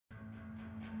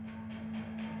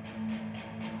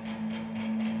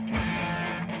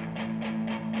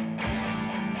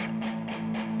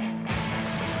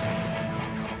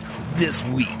This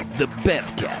week, the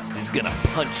Bevcast is gonna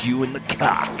punch you in the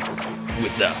cock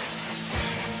with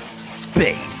a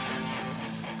space.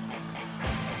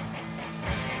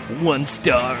 1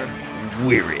 star,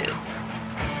 we're in.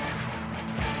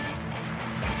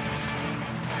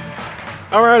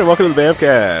 All right, and welcome to the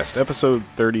Bamcast, episode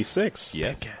 36.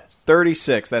 Yeah.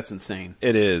 36, that's insane.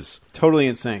 It is. Totally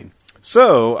insane.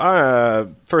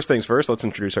 So, first things first, let's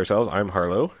introduce ourselves. I'm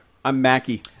Harlow. I'm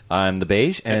Mackie. I'm the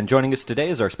Beige, and joining us today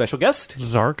is our special guest,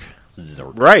 Zark.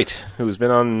 Right, who's been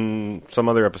on some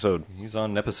other episode. He's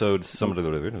on episode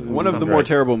One of the more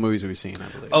terrible movies we've seen, I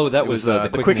believe. Oh, that It was The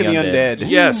Quick and the Undead.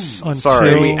 Yes, Until-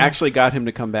 sorry. And we actually got him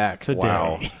to come back. Today.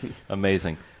 Wow.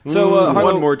 Amazing. So,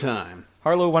 Harlow, One more time.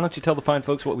 Harlow, why don't you tell the fine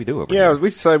folks what we do over Yeah, here? we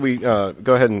decided we go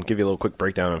ahead and give you a little quick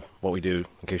breakdown of what we do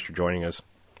in case you're joining us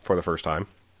for the first time.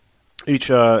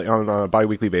 Each, on a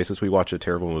bi-weekly basis, we watch a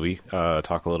terrible movie,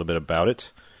 talk a little bit about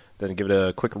it, then give it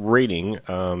a quick rating.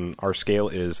 Our scale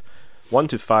is 1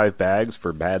 to 5 bags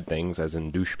for bad things, as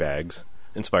in douchebags,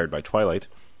 inspired by Twilight,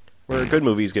 where good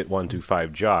movies get 1 to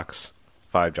 5 jocks,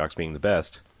 5 jocks being the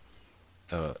best,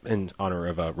 in honor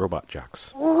of robot jocks.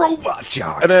 Robot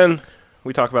Jocks! And then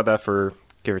we talk about that for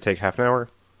give or take half an hour,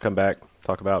 come back,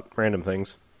 talk about random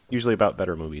things, usually about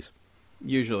better movies.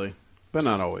 Usually. But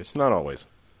not always. Not always.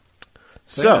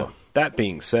 So, yeah. that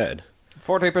being said,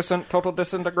 40% total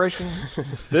disintegration.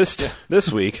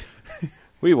 this week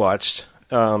we watched,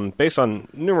 based on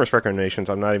numerous recommendations,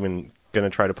 I'm not even going to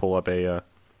try to pull up a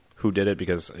who did it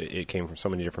because it came from so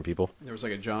many different people. There was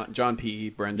like a John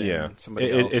P. Brendan, Yeah, and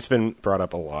somebody else. It's been brought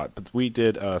up a lot, but we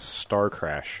did Star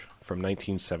Crash from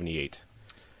 1978.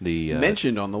 The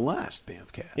mentioned on the last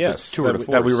Bamfcast. Yes, tour de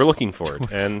that we force. were looking for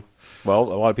it. And, well,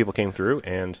 a lot of people came through,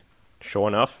 and sure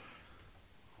enough,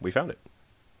 we found it.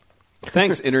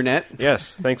 Thanks, Internet.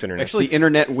 Yes, thanks, Internet. Actually, The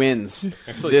Internet wins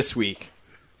this week.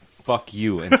 fuck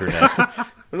you, Internet.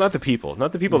 Not the people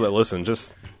that listen,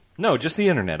 just... No, just the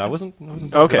Internet. I wasn't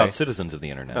talking Okay. about citizens of the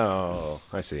Internet. Oh,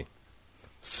 I see.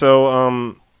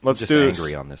 So, let's Just do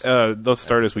angry on this. Let's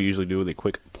start as we usually do with a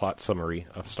quick plot summary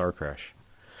of Star Crash.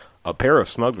 A pair of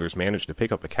smugglers manage to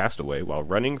pick up a castaway while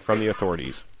running from the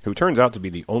authorities, who turns out to be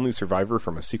the only survivor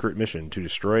from a secret mission to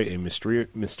destroy a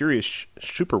mysterious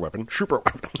super weapon. Sorry.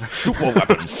 Super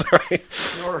weapon.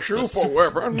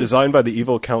 Designed by the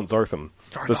evil Count Zartham.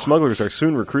 The smugglers are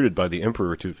soon recruited by the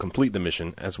Emperor to complete the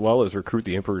mission, as well as recruit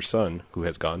the Emperor's son, who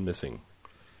has gone missing.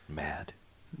 Mad.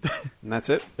 And that's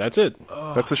it. That's it.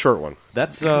 That's a short one.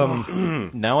 That's,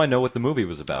 now I know what the movie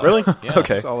was about. Really? Yeah.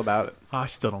 Okay. It's all about it. I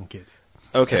still don't get it.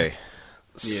 Okay.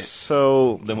 Yeah.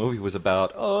 So, The movie was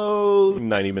about,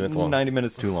 90 minutes long. 90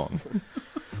 minutes too long.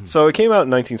 So it came out in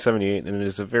 1978, and it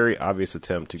is a very obvious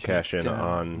attempt to cash in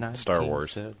on Star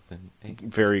Wars. 1978.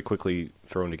 Very quickly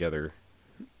thrown together.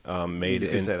 Made You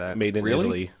could in say that. made in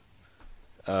Really?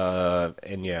 Italy.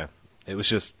 And yeah, it was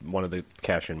just one of the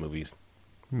cash-in movies.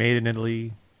 Made in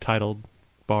Italy, titled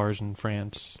bars in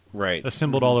France, Right.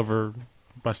 assembled all over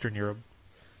Western Europe.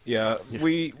 Yeah,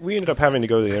 we ended up having to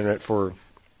go to the internet for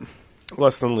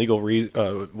less than legal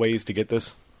ways to get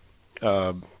this.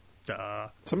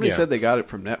 Somebody Yeah. said they got it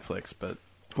from Netflix, but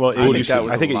Well, I think used that to,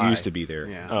 was I think a it lie. used to be there.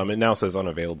 Yeah. It now says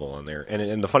unavailable on there.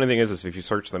 And the funny thing is if you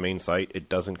search the main site, it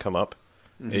doesn't come up,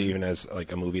 even as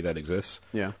like a movie that exists.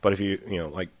 Yeah. But if you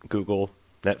like Google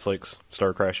Netflix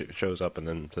Star Crash, it shows up and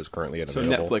then says currently so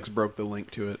unavailable. Netflix broke the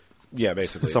link to it. Yeah,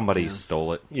 basically. Somebody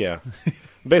stole it. Yeah.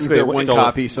 Basically, Their it one stole-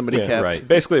 copy somebody yeah, kept. Right.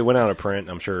 Basically, it went out of print.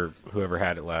 I'm sure whoever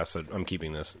had it last said, "I'm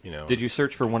keeping this." Did you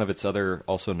search for one of its other,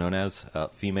 also known as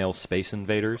female space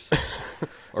invaders?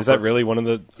 Is that really one of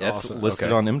the? That's awesome- listed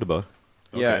okay. on IMDb,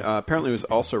 Yeah, Okay. apparently it was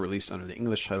also released under the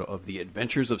English title of The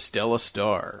Adventures of Stella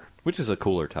Star. which is a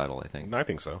cooler title, I think. I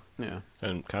think so. Yeah.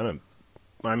 And kind of,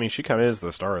 I mean, she kind of is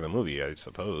the star of the movie, I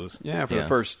suppose. Yeah, for Yeah. the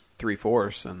first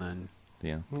 3/4, and then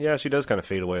Yeah. Yeah, she does kind of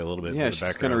fade away a little bit. yeah, in the she's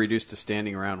kind background. of reduced to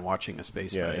standing around watching a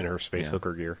space Yeah, fight. in her space Yeah.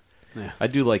 hooker gear. Yeah. I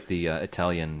do like the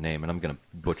Italian name, and I'm going to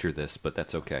butcher this, but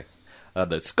that's okay.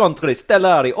 The Scontri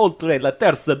Stellari Oltre la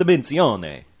Terza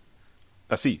Dimensione.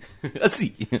 I see.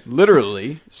 Sì.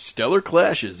 Literally, stellar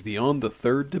clashes beyond the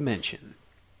third dimension.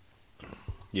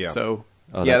 Yeah. So,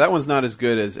 Oh, yeah, that's- that one's not as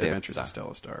good as Damn, Adventures of stop.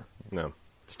 Stella Star. no,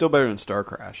 It's still better than Star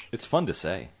Crash. It's fun to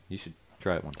say. You should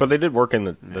try it one time. but they did work in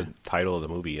the title of the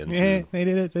movie. And Yeah, they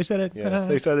did it. They said it. yeah,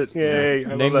 they said it. Yay!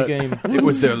 I Name love the that. game. It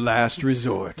was their last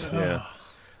resort. Yeah.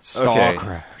 Star Okay.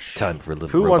 Crash. Time for a little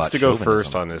Who wants to go chauvinism.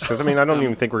 first on this? Because I mean, I don't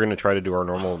even think we're going to try to do our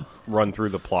normal run through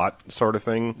the plot sort of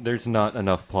thing. There's not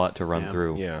enough plot to run Yeah.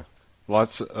 through. Yeah,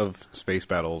 lots of space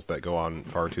battles that go on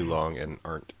far too long and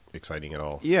aren't exciting at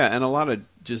all. Yeah, and a lot of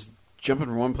just jumping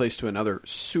from one place to another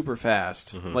super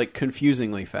fast, like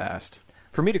confusingly fast.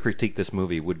 for me to critique this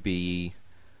movie would be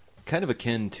kind of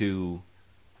akin to,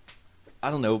 I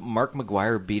don't know, Mark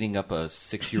McGuire beating up a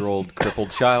 6-year-old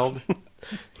crippled child.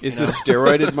 Is this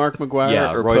steroided Mark McGuire?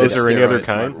 Yeah, or roided Is there any other post-steroids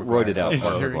kind? Mark McGuire? Roided out Is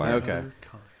Mark there McGuire. Okay.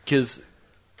 Because,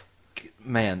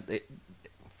 man,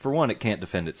 for one, it can't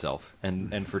defend itself,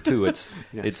 and for two, it's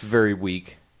Yeah. it's very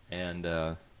weak, and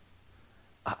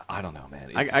I don't know,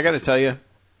 man. I got to tell you,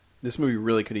 this movie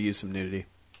really could have used some nudity.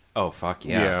 Oh fuck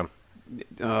yeah!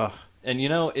 And you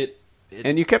know it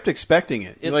And you kept expecting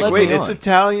it. You're It like, led wait, me it's on.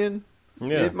 Italian.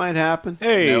 Yeah. It might happen.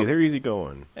 Hey, Nope. they're easy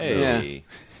going. Hey,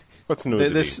 What's new?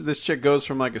 This chick goes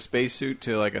from like a spacesuit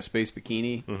to like a space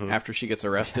bikini after she gets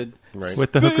arrested. Right.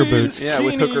 With the hooker boots. Yeah,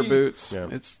 with hooker boots. Yeah.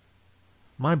 It's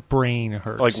My brain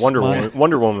hurts. Like Wonder My- Woman.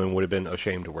 Wonder Woman would have been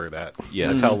ashamed to wear that. Yeah.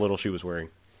 That's how little she was wearing.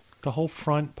 The whole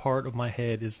front part of my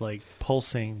head is like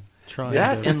pulsing, trying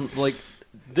that to... and like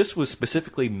this was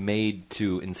specifically made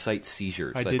to incite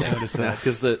seizures. I did think. notice that.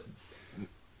 because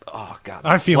oh god,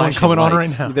 I feel one flashing coming on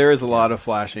lights. right now. there is a lot of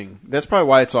flashing. That's probably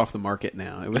why it's off the market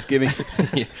now. It was giving.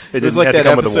 Yeah. It was didn't like have to that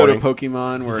come with a episode of warning.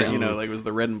 Pokemon where Yeah. you know, like it was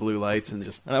the red and blue lights and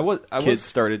just And I kids was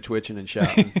started twitching and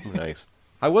shouting. Nice.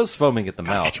 I was foaming at the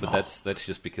mouth, catch 'em but all. that's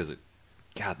just because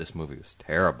God, this movie was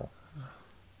terrible.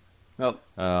 Well,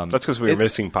 That's because we were It's-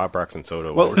 missing Pop Rocks and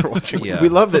Soda Well, while we were watching. Yeah. we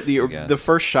love that I guess. the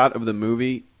first shot of the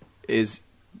movie is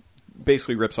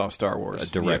basically rips off Star Wars.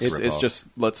 A direct it's rip-off. just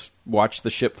let's watch the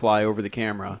ship fly over the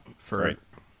camera for Right.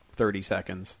 30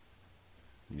 seconds,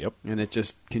 Yep. and it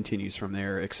just continues from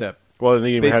there. Except Well, it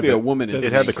even basically had a the, woman is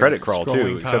It had the making- credit crawl too,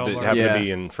 scrolling except it title happened bar. to be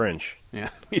Yeah. in French. Yeah,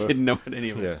 he didn't know what any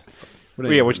of it. Yeah. What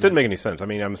Well, yeah, any which of it didn't meant. make any sense. I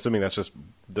mean, I'm assuming that's just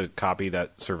the copy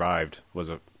that survived was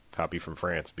a copy from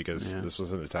France because Yeah. this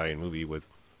was an Italian movie with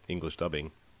English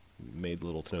dubbing. Made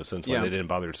little to no sense why Yeah. they didn't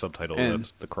bother to subtitle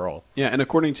And- the crawl. Yeah, and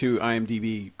according to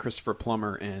IMDb, Christopher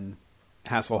Plummer and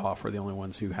Hasselhoff were the only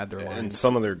ones who had their lines. And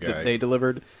some other guy. that they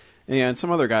delivered. Yeah, and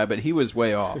some other guy, but he was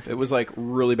way off. It was like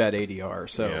really bad ADR,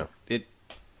 so Yeah.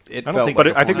 it don't felt think- But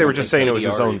like a I think they were foreign just saying it was ADR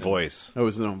his own even. voice. It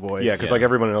was his own voice. Yeah, because like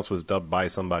everyone else was dubbed by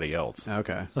somebody else.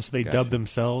 Okay. So they Gotcha. dub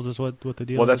themselves is what the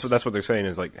deal Well, is? that's what they're saying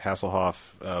is like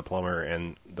Hasselhoff, Plummer,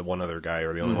 and the one other guy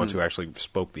are the only ones who actually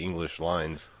spoke the English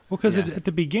lines. Well, because Yeah. at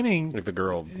the beginning, Like the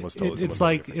girl was told. it's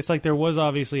like there was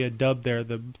obviously a dub there.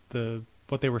 The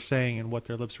what they were saying and what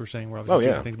their lips were saying were obviously Oh, yeah.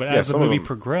 different things. But Yeah, as the some of movie them-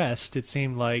 progressed, it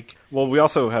seemed like Well, we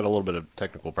also had a little bit of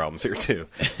technical problems here too,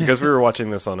 because we were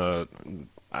watching this on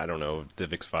I don't know,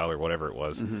 DivX file or whatever it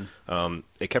was.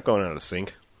 It kept going out of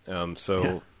sync. And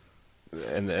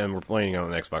we're playing it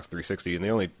on an Xbox 360, and the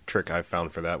only trick I've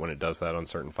found for that when it does that on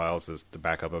certain files is to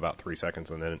back up about 3 seconds,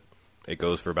 and then it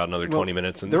goes for about another 20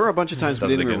 minutes. And There were a bunch of times we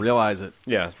does it didn't even again. realize it.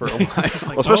 Yeah, for a while.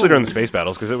 Well, especially during the space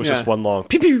battles, because it was just Yeah. one long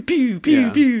pew pew pew pew Yeah.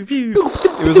 pew pew.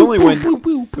 It was only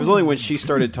when she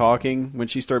started talking, when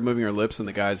she started moving her lips, and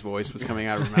the guy's voice was coming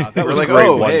out of her mouth. That We're was like, great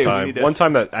oh, one hey, we time. need to- One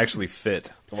time that actually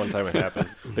fit. The one time it happened,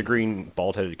 the green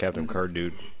bald-headed Captain Picard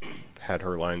dude had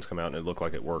her lines come out, and it looked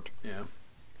like it worked. Yeah.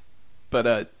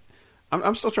 But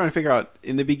I'm still trying to figure out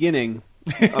in the beginning.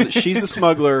 She's a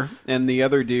smuggler, and the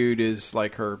other dude is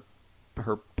like her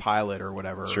pilot or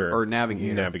whatever, Sure, or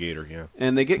navigator. Navigator, yeah.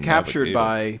 And they get captured Navigator.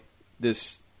 by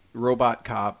this robot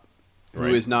cop who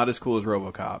Right. is not as cool as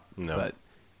RoboCop, No. but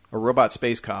a robot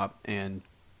space cop, and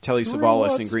Telly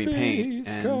Savalas in green paint,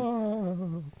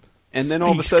 and then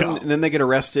all of a Space sudden, cop. then they get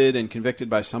arrested and convicted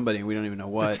by somebody, and we don't even know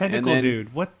what. the tentacle and then,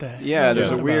 dude. What the? Yeah, hell there's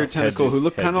is a that weird about? tentacle Head who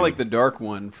looked dude. kind of like the dark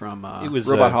one from It was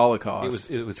Robot Holocaust.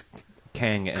 It was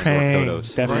Kang and Kang,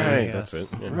 Orkodos. definitely. Right, yeah. that's it.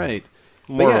 Yeah. Right.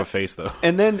 More But yeah. of a face, though.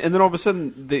 And then all of a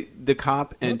sudden the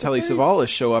cop and Telly Savalas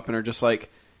show up and are just like,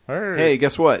 "Hey,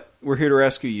 guess what? We're here to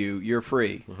rescue you. You're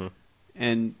free."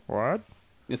 And What?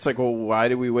 it's like, well, why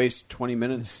did we waste 20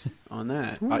 minutes on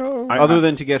that? No. Other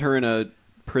than to get her in a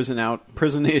prison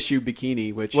issue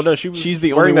bikini, which Well, no, she's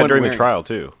the wearing only that one during wearing. the trial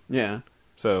too. Yeah,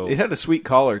 So it had a sweet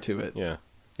collar to it. yeah,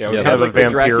 it was It kind had of like a the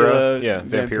Vampira. Dracula, Yeah,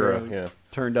 Vampira. Yeah.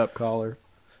 turned up collar.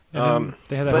 And then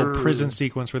they had that whole but- prison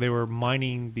sequence where they were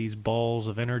mining these balls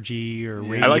of energy or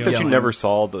radio. I like that you Yelling. never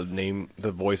saw the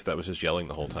voice that was just yelling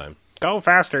the whole time. Go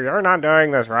faster! You're not doing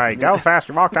this right. Go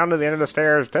faster! Walk down to the end of the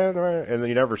stairs. And then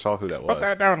you never saw who that was.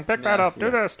 down, pick that up,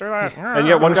 do this, do that. And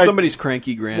yet one guy, Somebody's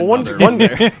cranky well, one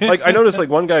grandmother. like I noticed, like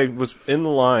one guy was in the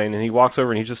line and he walks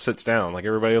over and he just sits down. Like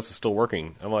everybody else is still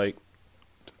working. I'm like,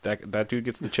 that dude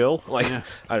gets the chill. Like,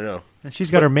 I don't know. And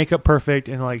she's got her makeup perfect,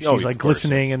 and like she's Oh, like of course,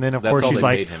 glistening, and then of That's course all she's they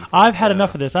like, paid him for. "I've had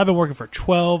enough of this. I've been working for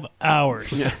 12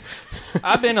 hours."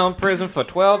 I've been on prison for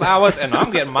 12 hours, and I'm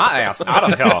getting my ass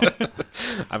out of here.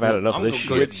 I've had enough I'm of this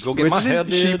gonna shit. go get my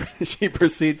head she, did. she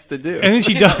proceeds to do. And then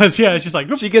she does. Yeah, it's just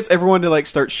like, She gets everyone to like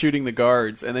start shooting the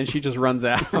guards, and then she just runs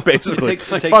out. Basically, It takes-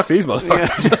 fuck these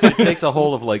motherfuckers. It takes a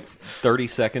whole of like 30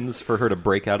 seconds for her to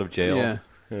break out of jail. Yeah,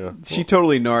 Yeah. she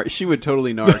totally narc. She would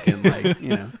totally narc and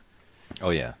like Oh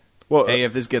yeah. Well, hey,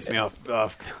 if this gets me off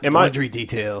Am I- laundry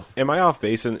detail. am I off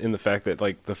base in the fact that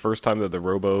like the first time that the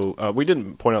Robo, we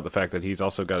didn't point out the fact that he's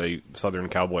also got a Southern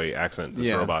cowboy accent. This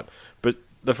Yeah. robot, but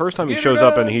the first time he Get it shows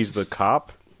up up! and he's the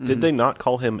cop, did they not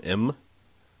call him M?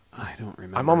 I don't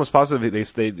remember. I'm almost positive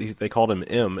they called him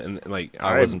M, and like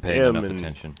I wasn't paying M enough and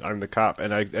attention. I'm the cop,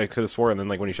 and I could have sworn. And then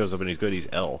like when he shows up and he's good, he's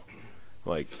L.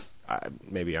 Like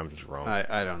maybe I'm just wrong.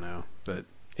 I don't know, but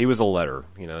He was a letter,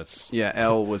 It's yeah,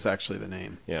 L was actually the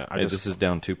name. yeah. Hey, this is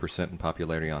down 2% in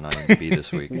popularity on IMDb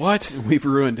this week. What? We've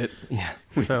ruined it. Yeah.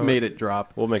 We So- made it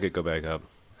drop. We'll make it go back up.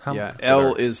 how- Yeah,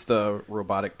 L is the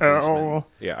robotic policeman.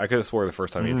 Yeah, I could have swore the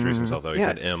first time he introduced himself though he Yeah.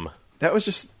 said M. That was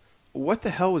just what the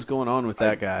hell was going on with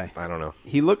that guy? I don't know.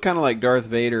 He looked kind of like Darth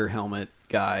Vader helmet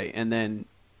guy, and then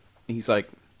he's like,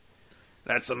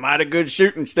 "That's a mighty good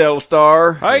shooting, Stealth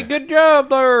Star." Hey, good job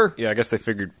there. Yeah, I guess they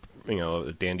figured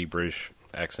a dandy British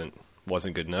accent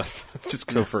wasn't good enough. Just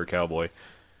go for a cowboy.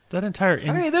 that entire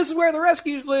Hey, this is where the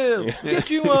rescues live. Get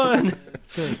you one.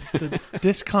 the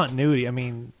discontinuity. I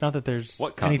mean, not that there's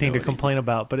What anything to continuity? complain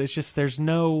about, but it's just there's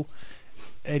no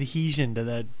adhesion to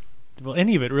that. Well,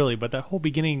 any of it really, but that whole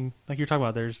beginning, like you're talking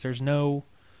about, there's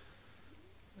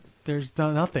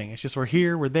nothing. It's just we're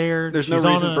here, we're there. There's no she's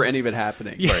on reason a- for any of it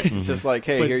happening. Yeah. Right. It's just like,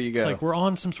 hey, but here you go. It's like we're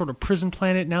on some sort of prison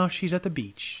planet now. She's at the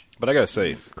beach. But I gotta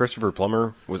say, Christopher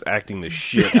Plummer was acting the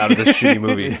shit out of this shitty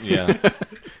movie. Yeah.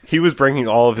 He was bringing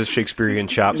all of his Shakespearean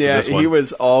chops to yeah, this one. he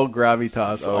was all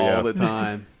gravitas Oh, all yeah. the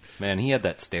time. Man, he had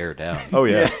that stare down. Oh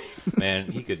yeah.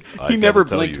 Man, he could. He never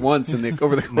blinked once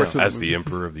over the course of As the the movie.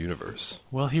 Emperor of the Universe,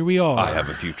 Well, here we are. I have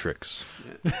a few tricks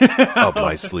up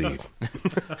my sleeve.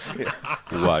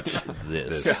 watch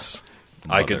this. This.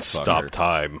 I can stop Motherfucker.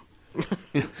 time.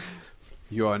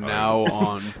 You are now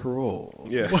on parole,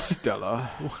 Yes. Stella.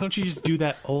 Why don't you just do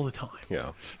that all the time?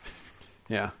 Yeah.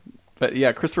 Yeah, but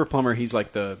yeah, Christopher Plummer, he's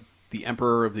like the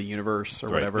Emperor of the Universe or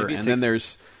Right. whatever. Maybe it And then takes-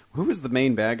 there's who was the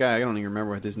main bad guy? I don't even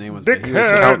remember what his name was. Dick but he was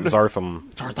Head. Count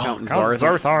Zartham. Count Count Zarth,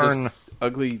 Zartharn. just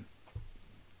ugly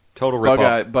Total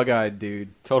rip-off. bug-eyed dude.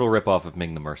 Total rip-off of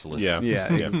Ming the Merciless. Yeah.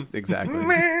 Yeah, Yeah. exactly.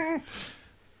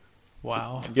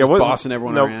 Wow. Yeah, what, bossing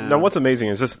everyone now, around. Now, what's amazing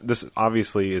is this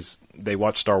obviously is they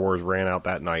watched Star Wars, ran out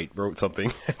that night, wrote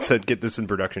something, and said, "Get this in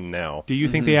production now." Do you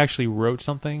think they actually wrote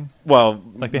something? Well,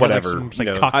 Like they whatever. had like, some,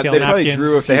 you know. cocktail They probably napkins?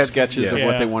 drew a few They had- sketches of yeah.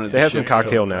 what they wanted. They the had some ship to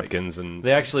cocktail look like. napkins, and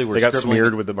They actually were they got scribbling-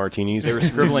 smeared with the martinis. They were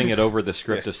scribbling it over the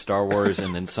script of Star Wars,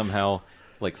 and then somehow,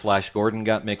 like, Flash Gordon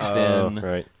got mixed in.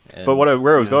 right. And- But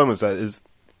where I was yeah. going was that is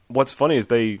what's funny is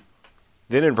they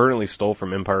inadvertently stole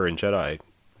from Empire and Jedi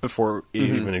before it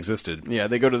even existed. Yeah,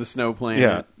 they go to the snow planet.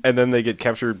 Yeah, and then they get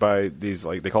captured by these,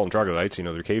 like, they call them troglodytes,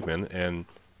 they're cavemen, and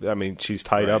I mean, she's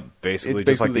tied Right. up basically It's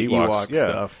just like basically the the Ewoks. Ewok Yeah.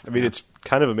 stuff. I mean, Yeah. it's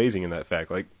kind of amazing in that fact.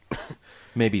 Like,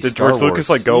 maybe did Star George Wars. Lucas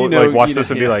like go You know- watch you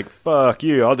this know- and be yeah. like, "Fuck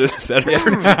you, I'll do this better"?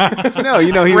 No,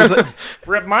 he was like,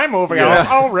 Rip my movie Yeah. off.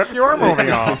 I'll rip your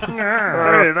movie off.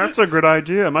 Hey, that's a good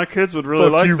idea. My kids would really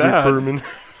Fuck like you, Rick that. Berman.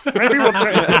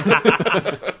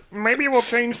 Maybe we'll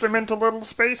change them into little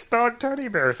space dog teddy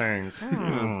bear things.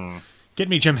 Get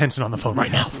me Jim Henson on the phone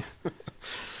right now.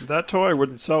 That toy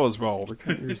wouldn't sell as well. We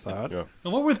can't use that. Yeah.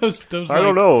 And what were those? I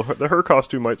don't know. Her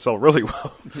costume might sell really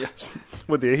well.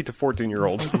 With the 8 to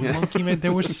 14-year-olds. Monkey Man.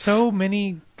 There were so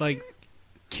many like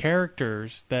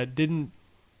characters that didn't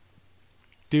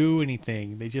do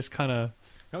anything. They just kind of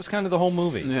That was kind of the whole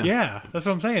movie. yeah. That's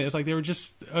what I'm saying. It's like they were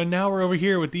just now we're over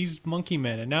here with these monkey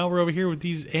men, and now we're over here with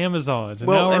these Amazons, and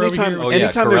Well, now we're anytime- over Oh, here yeah,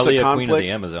 Anytime there's a Corellia, Queen of conflict,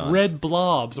 the Amazons. with red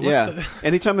blobs. What yeah. the-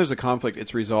 Anytime there's a conflict,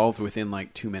 it's resolved within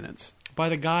like 2 minutes. by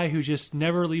the guy who just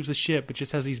never leaves the ship, but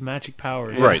just has these magic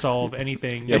powers Right. to solve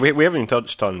anything. Yeah, we haven't even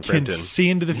touched on can Frampton. see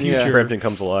into the Yeah. future. Frampton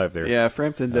comes alive there. Yeah,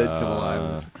 Frampton did come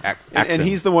alive. And Acton.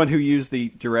 he's the one who used the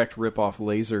direct rip-off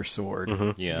laser sword.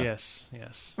 Yeah. Yes,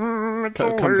 yes.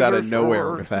 Comes out of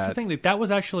nowhere with That's the that. thing. That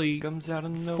was actually Comes out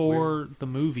of nowhere. for the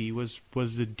movie was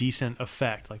a decent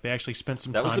effect. Like they actually spent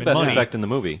some That time was the and best money. effect in the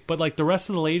movie. But like the rest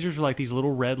of the lasers were like these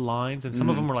little red lines, and some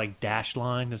of them were like dashed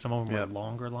lines, and some of them Yep. were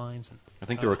longer lines. And I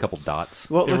think there were a couple dots.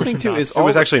 Well, There the were thing some too is dots. It all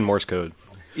was actually in Morse code.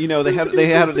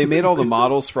 they made all the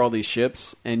models for all these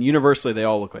ships, and universally they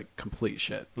all look like complete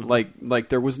shit. Like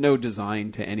there was no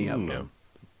design to any of them.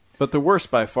 But the worst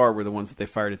by far were the ones that they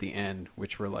fired at the end,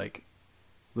 which were like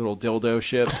little dildo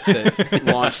ships that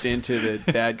launched into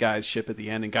the bad guy's ship at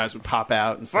the end, and guys would pop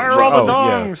out and start Fire all the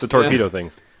yeah, dongs! the torpedo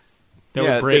things. That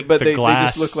Yeah, would break but the they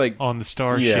glass just look like- on the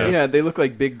starship. Yeah. Yeah, they look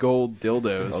like big gold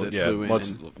dildos Oh, that yeah, flew in. let's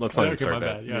and- not Oh, even okay, start my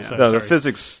that. bad. Yeah, Yeah. sorry, No, the sorry.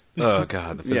 physics. Oh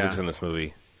god, the physics Yeah. in this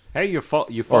movie, Hey, you fall.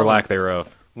 or lack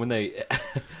thereof. When they,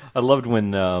 I loved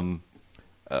when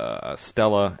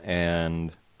Stella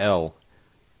and Elle,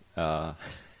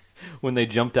 when they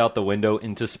jumped out the window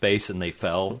into space and they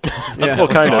fell. Yeah. Well,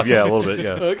 kind of, yeah, a little bit,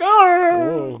 yeah. Like,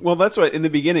 "Ah!" Well, that's what in the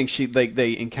beginning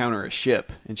they encounter a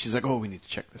ship, and she's like, "Oh, we need to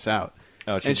check this out."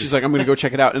 Oh, And she's like, "I'm going to go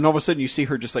check it out." And all of a sudden, you see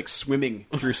her just like swimming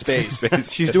through space.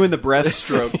 She's doing the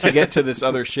breaststroke to get to this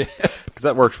other ship. Because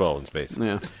that works well in space.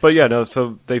 Yeah. But yeah, no.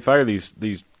 So they fire these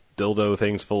dildo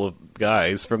things full of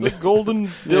guys from the golden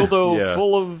dildo Yeah.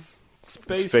 full of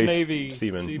space navy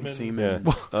seamen. Seamen.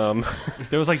 Yeah.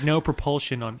 There was like no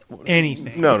propulsion on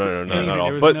anything. No, not Anything. at all.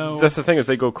 There was But no- that's the thing is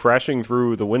they go crashing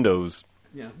through the windows,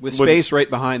 Yeah. With space right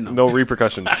behind them. no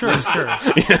repercussions. Sure.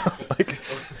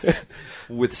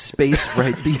 with space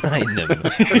right behind them.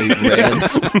 They ran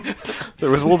There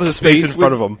was a little bit of space in Space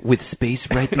front was- of them. with space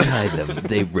right behind them.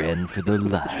 They ran for their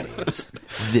lives.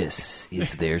 This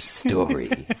is their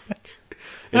story.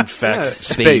 In fact,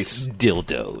 Space space.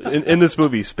 dildos. In this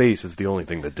movie, space is the only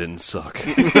thing that didn't suck.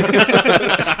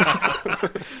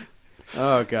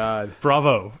 Oh God.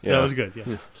 Bravo. Yeah. That was good.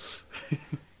 Yes.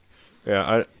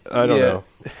 Yeah, I don't Yeah. know.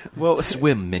 Well,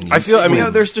 Swim minions. I feel- I mean, you know,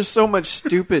 there's just so much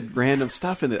stupid, random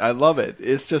stuff in it. I love it.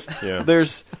 It's just Yeah.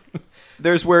 there's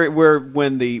where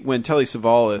when Telly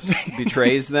Savalas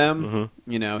betrays them,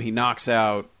 you know, he knocks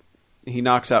out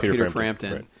Peter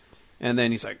Frampton, right. and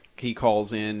then he's like he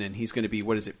calls in and he's going to be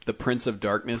what is it? The Prince of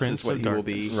Darkness Prince is what of he will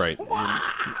be. Right.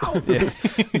 Yeah.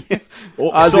 Oh,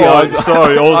 Ozzy-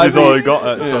 sorry, Ozzy's Ozzy- all I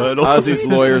got. Ozzy's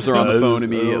lawyers are on the phone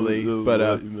immediately,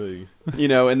 but you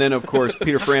know, and then of course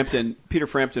Peter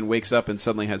Frampton wakes up and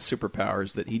suddenly has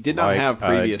superpowers that he did not Like have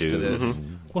previous I to do. this.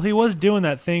 Well, he was doing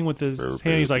that thing with his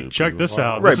hand. He's like, check this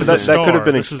out. Right, This but is that a could have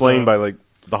been star. This is explained a- by like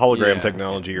the hologram Yeah.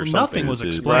 technology or Well, something. nothing was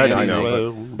explained. Right, I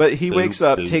know. But he wakes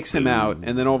up, takes him out,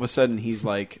 and then all of a sudden he's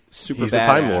like super He's badass. a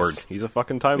time lord. He's a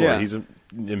fucking time Yeah. lord. He's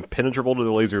impenetrable to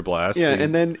the laser blast. Yeah,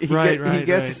 and then he Right,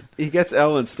 gets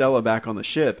Elle and Stella back on the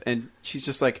ship, and she's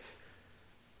just like,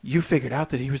 "You figured out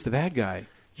that he was the bad guy.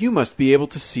 You must be able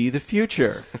to see the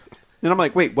future." And I'm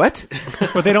like, "Wait, what?"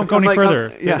 But they don't go I'm any like,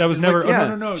 further. yeah. That was It's never. like,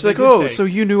 yeah. Oh, no. She's they like, did "Oh, say- so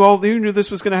you knew this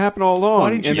was going to happen all along." Why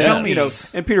didn't you and tell then, me? You know,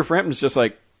 and Peter Frampton's just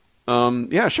like,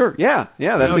 yeah, sure, yeah,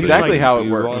 that's No, he's exactly like, how it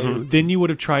works." Then you would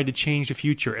have tried to change the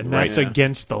future, and that's Right.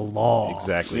 against the law.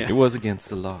 exactly. Yeah. It was against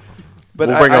the law. But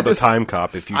We'll bring I out just, the time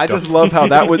cop if you. I don't- just love how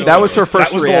that was her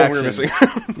first That was the one we were reaction.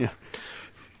 missing. Yeah.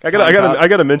 I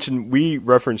gotta mention we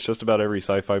reference just about every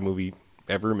sci-fi movie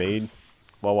ever made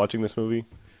while watching this movie.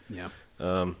 Yeah.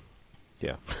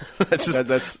 Yeah, that's just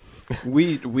That's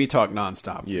we talk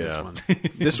nonstop. For this Yeah. one.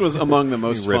 This was among the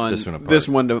most ripped fun. this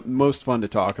one apart. Most fun to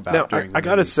talk about. now. During I the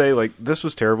gotta movie. say, like this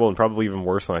was terrible and probably even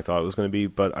worse than I thought it was going to be.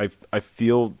 But I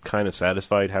feel kind of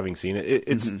satisfied having seen it.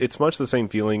 It's much the same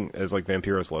feeling as like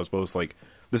Vampiros Lesbos. Like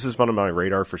this has been on my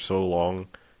radar for so long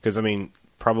because I mean,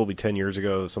 probably 10 years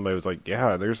ago, somebody was like,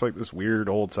 "Yeah, there's like this weird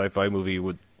old sci-fi movie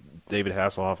with David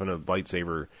Hasselhoff and a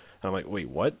lightsaber." And I'm like, "Wait,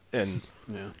 what?" And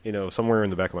Yeah. you know, somewhere in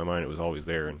the back of my mind, it was always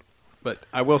there. And But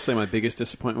I will say my biggest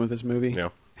disappointment with this movie. Yeah.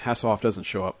 Hasselhoff doesn't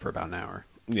show up for about an hour.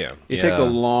 yeah, It takes a Yeah.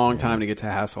 long time to get to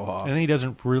Hasselhoff. And he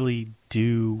doesn't really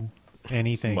do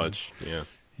anything. much. Yeah,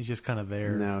 He's just kind of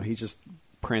there. No, he just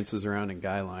prances around in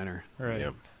guyliner. Right.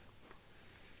 yeah.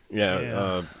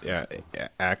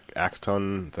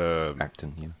 Acton, the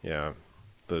Acton, yeah.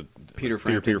 the Peter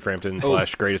Frampton. Peter Frampton Oh.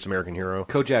 / Greatest American Hero.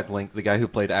 Kojak Link, the guy who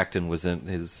played Acton, was in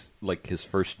his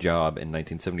first job in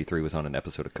 1973. Was on an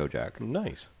episode of Kojak.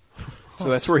 Nice. So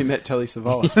that's where he met Telly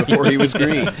Savalas before he was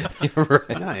green. Right.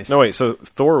 Nice. No, wait. So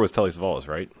Thor was Telly Savalas,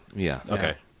 right? Yeah.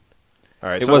 Okay. All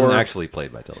right. It so wasn't we're- actually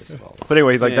played by Telly Savalas. But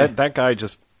anyway, like Yeah. that guy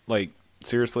just like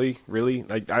seriously, really,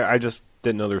 like I just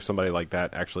didn't know there was somebody like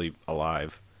that actually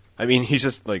alive. I mean, he's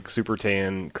just like super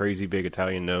tan, crazy big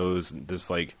Italian nose, this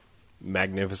like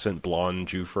magnificent blonde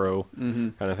Jufro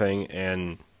kind of thing,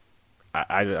 and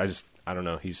I don't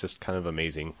know. He's just kind of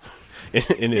amazing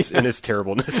in his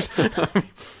terribleness.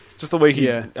 Just the way he.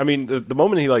 Yeah. I mean, the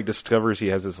moment he like discovers he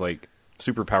has this like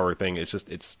superpower thing,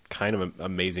 it's kind of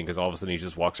amazing because all of a sudden he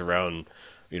just walks around,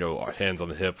 you know, hands on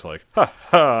the hips, like, ha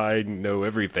ha, I know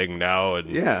everything now, and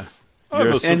Yeah. I'm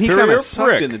a And he kind superior of sucked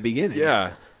prick. in the beginning.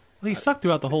 Yeah. Well, he sucked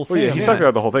throughout the whole Well, thing. yeah, he sucked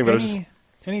out the whole thing, but And it was he-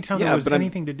 Anytime Yeah, there was but I'm-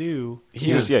 anything to do,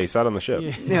 He sat on the ship.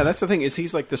 Yeah. Yeah, that's the thing is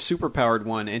he's like the superpowered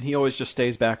one, and he always just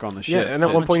stays back on the Yeah, ship. and at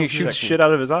to one point he check shoots in. shit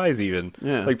out of his eyes. Even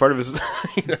Yeah. like part of his.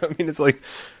 I mean, it's like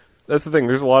that's the thing.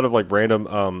 There's a lot of like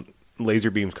random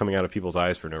laser beams coming out of people's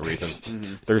eyes for no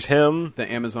reason. There's him.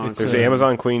 The Amazon. There's the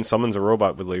Amazon Queen summons a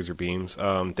robot with laser beams.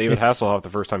 David Hasselhoff, the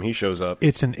first time he shows up,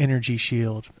 it's an energy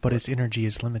shield, but its energy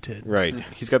is limited. right?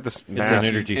 He's got this It's an mask,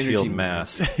 energy shield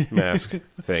mask. mask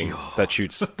thing that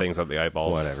shoots things out the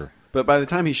eyeballs. Whatever. But by the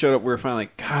time he showed up, we were finally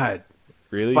like, God,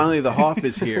 Really? finally the Hoff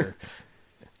is here.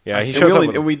 Yeah, he and, shows we up. only,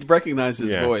 with- and we recognize his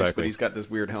Yeah, voice, exactly. but he's got this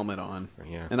weird helmet on.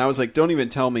 Yeah. And I was like, don't even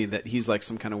tell me that he's like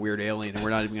some kind of weird alien, and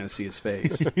we're not even going to see his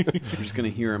face. We're just going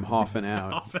to hear him hoffing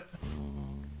out.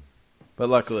 But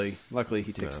luckily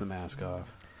he takes the mask off.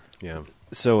 yeah,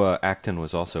 So Acton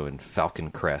was also in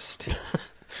Falcon Crest.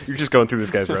 you're just going through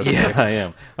this guy's resume. Yeah, I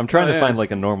am. I'm trying Oh, to yeah. find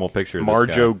like a normal picture of this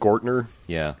Marjo guy. Gortner.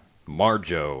 Yeah.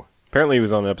 Marjo. Apparently, he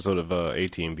was on an episode of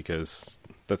A-Team because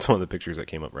that's one of the pictures that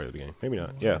came up right at the beginning. Maybe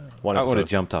not. Yeah, one I would have episode.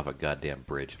 jumped off a goddamn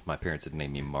bridge if my parents had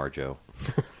named me Marjo.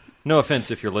 No offense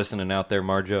if you're listening out there,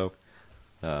 Marjo.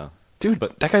 Dude,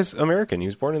 but that guy's American. He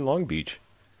was born in Long Beach.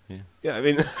 Yeah. Yeah, I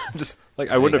mean, just like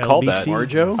I wouldn't have called that. LBC?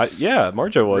 Marjo? Yeah,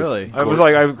 Marjo was. Really? I was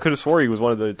like, I could have swore he was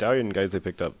one of the Italian guys they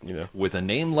picked up. You know, With a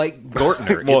name like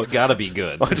Gortner, Well- it's got to be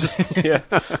good. I just yeah,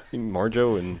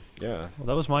 Marjo and yeah. Well,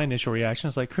 that was my initial reaction.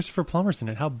 It's like Christopher Plummer's in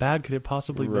it. How bad could it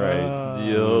possibly be? Right.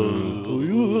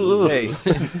 Yo. Hey,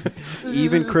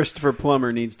 even Christopher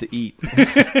Plummer needs to eat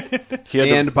He had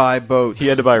and to, buy boats. he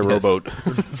had to buy a Yes. rowboat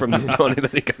from the money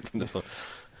that he got from this one.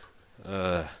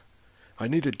 I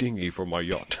need a dinghy for my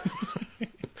yacht.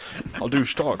 I'll do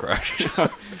Star Crash. I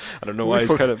don't know why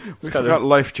he's kind of. We forgot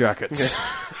life jackets.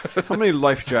 How many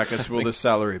life jackets will this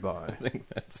salary buy?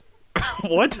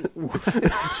 What?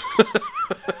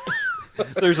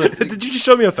 There's a Did you just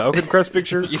show me a Falcon Crest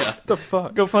picture? Yeah. The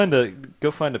fuck? go find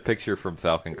a picture from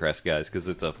Falcon Crest, guys, because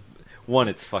it's one,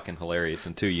 it's fucking hilarious,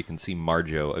 and two, you can see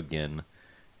Marjo again.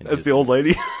 in That's his- the old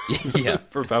lady yeah.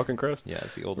 from Falcon Crest. Yeah,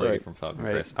 it's the old lady Right. from Falcon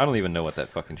Right. Crest. I don't even know what that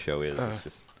fucking show is. It's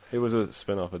just It was a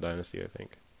spinoff of Dynasty, I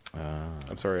think.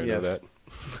 I'm sorry, I know Yes. that.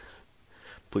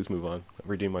 Please move on.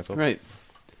 Redeem myself. Right.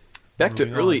 Back to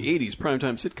Moving early on. 80s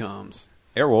primetime sitcoms.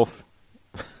 Airwolf.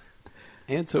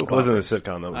 And soap It wasn't a operas.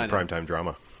 sitcom, that was I a know. primetime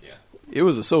drama. It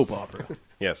was a soap opera.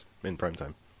 Yes, in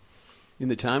primetime. In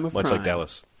the time of Much prime. like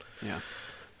Dallas. Yeah.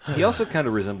 He also kind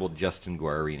of resembled Justin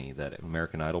Guarini, that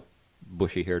American Idol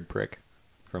bushy-haired prick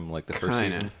from like the first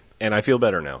Kinda. season. And I feel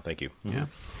better now, thank you. Yeah.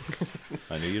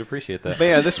 I knew you'd appreciate that. But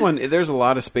yeah, this one, there's a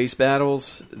lot of space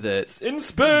battles that In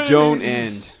space, don't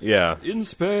end. Yeah. In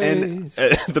space.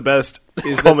 And The best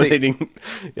Is that culminating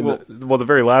in Well- the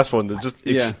very last one that just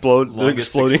Yeah. explode the Longest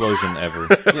exploding. explosion ever.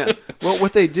 yeah. Well,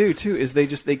 what they do too is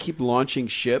they keep launching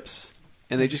ships,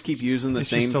 and they just keep using the It's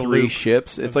same just a three loop.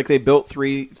 ships. It's like they built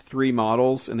three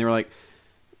models, and they were like,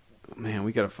 "Man,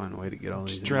 we got to find a way to get all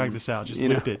these." Just in." drag this out. Just You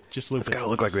loop know? it. Just loop It's it. gotta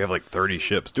look like we have like 30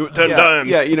 ships. Do it 10 Yeah, times.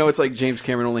 yeah, you know, it's like James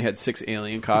Cameron only had 6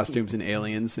 alien costumes and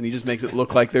aliens, and he just makes it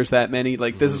look like there's that many.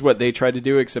 Like this is what they tried to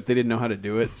do, except they didn't know how to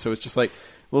do it. So it's just like,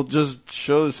 well, just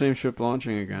show the same ship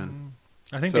launching again.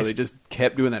 I think So they they just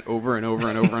kept doing that over and over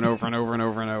and over and over and over and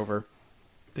over and over.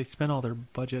 they spent all their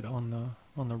budget on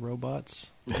the robots.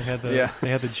 They had the Yeah. they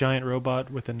had the giant robot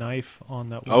with a knife on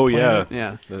that. One Oh, yeah.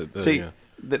 planet. Yeah. See, See,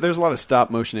 there's a lot of stop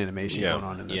motion animation Yeah. going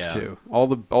on in this Yeah. too. All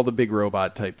the big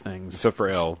robot type things. except for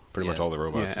L, pretty much Yeah. all the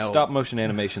robots. Yeah, L. Stop motion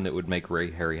animation that would make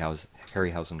Ray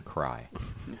Harryhausen cry.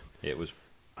 It was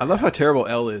I love how terrible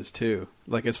L is too.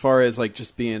 Like as far as like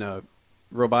just being a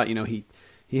robot, you know, he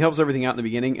helps everything out in the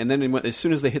beginning, and then as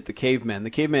soon as they hit the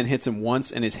caveman hits him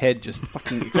once, and his head just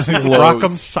fucking explodes. Rock 'em,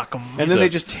 suck 'em. And then they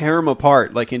just tear him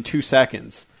apart like in 2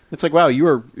 seconds. It's like, wow, you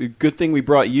are good thing we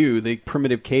brought you, the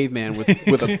primitive caveman with a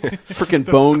freaking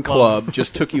bone club,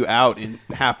 just took you out in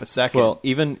half a second. well,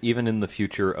 even in the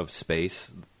future of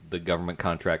space, the government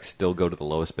contracts still go to the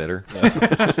lowest bidder.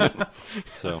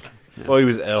 So Well, he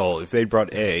was L. If they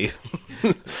brought A,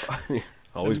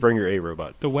 always bring your A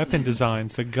robot. the weapon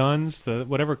designs, the guns, the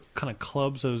whatever kind of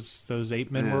clubs those ape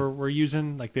men Yeah. were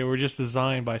using, like they were just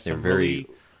designed by they're some very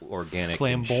really organic,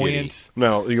 flamboyant.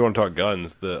 Now, you want to talk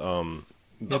guns? The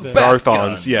The bat gun.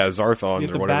 Zarthons, yeah, Zarthons Yeah,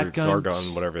 or the whatever, bat guns.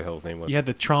 Zargon, whatever the hell his name was. You had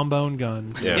the trombone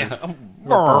guns. Yeah.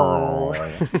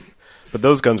 Yeah. But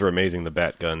those guns were amazing. The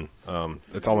bat gun.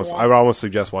 It's almost. I would almost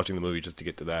suggest watching the movie just to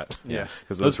get to that. Yeah.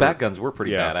 because Those bat guns were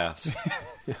pretty Yeah. badass.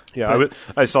 Yeah,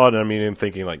 I saw it, and I mean, I'm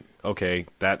thinking like, okay,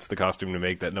 that's the costume to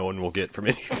make that no one will get from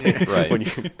anything. Right. When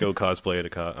you go cosplay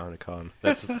at on a con.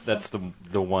 That's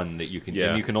the one that you can. Yeah.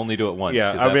 And you can only do it once.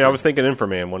 Yeah, 'cause I mean, I after- was thinking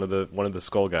Inframan, one of the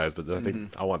skull guys, but I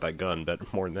think I want that gun,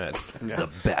 but more than that. the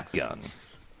bat gun.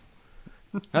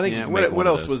 I think. Yeah. you can make What one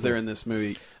of else those. was there in this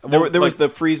movie? Well, There was like- the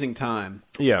freezing time,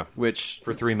 Yeah, which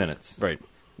for 3 minutes? right.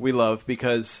 we love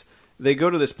because they go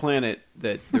to this planet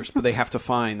that they have to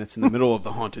find that's in the middle of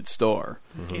the haunted star,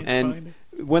 Can't find and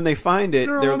when they find it,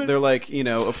 they're like,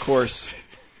 of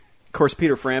course,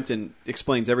 Peter Frampton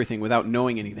explains everything without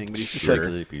knowing anything, but he's just Sure.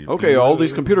 like, okay, all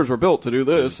these computers were built to do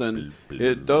this, and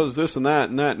it does this and that,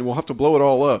 and we'll have to blow it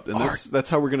all up, and that's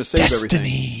how we're going to save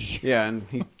everything. Yeah, and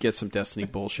he gets some Destiny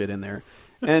bullshit in there,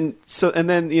 and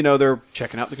then they're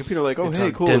checking out the computer, like, oh It's hey,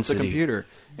 our cool, it's a density. computer,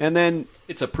 and then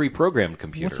It's a pre-programmed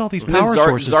computer. What's all these and then power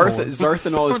sources for? Zarth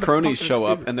and all his cronies show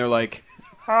up, and they're like,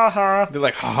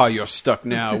 haha, you're stuck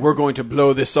now. We're going to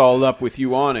blow this all up with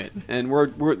you on it. And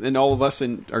and all of us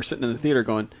are sitting in the theater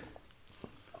going,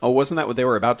 oh, wasn't that what they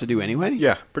were about to do anyway?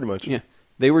 Yeah, pretty much. Yeah.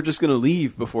 They were just going to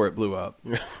leave before it blew up.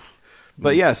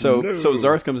 But yeah, so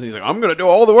Zarth comes and he's like, I'm going to do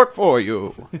all the work for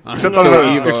you. Except so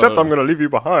I'm evil." going to leave you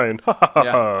behind.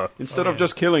 Yeah. Instead of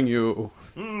just killing you.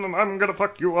 I'm gonna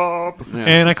fuck you up. Yeah.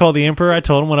 And I called the Emperor. I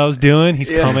told him what I was doing. He's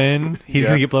Yeah. coming. He's Yeah.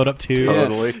 going to get blown up too. Yeah.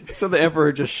 Totally. So the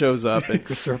Emperor just shows up, and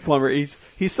Christopher Plummer, he's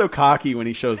so cocky when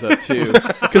he shows up too,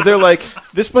 because they're like,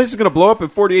 "This place is going to blow up in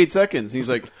 48 seconds." And he's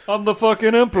like, I'm the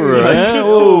fucking emperor. He's like,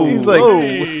 man. he's like,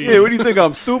 hey, what do you think?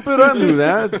 I'm stupid? I knew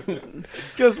that.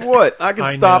 Guess what? I can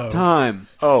I stop know. time.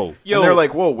 Oh, And they're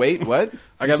like, whoa, wait, what?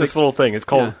 I got He's this little thing. It's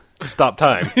called Stop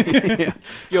Time.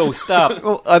 Yo, stop.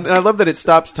 Well, and I love that it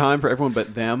stops time for everyone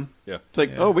but them. Yeah. It's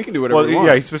like, oh, we can do whatever Well, we want.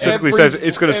 yeah, he specifically Every- says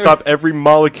it's going to stop every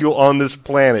molecule on this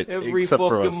planet Every except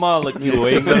for fucking us. molecule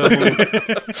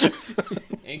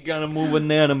ain't gonna move a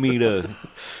nanometer.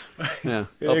 Yeah.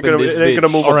 It up ain't in gonna, this it ain't gonna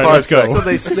bitch. move All a right, let's go.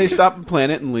 parsec. So they stop the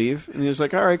planet and leave, and he's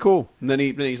like, all right, cool. And then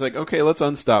he's like, okay, let's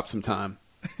unstop some time.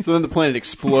 So then the planet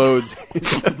explodes.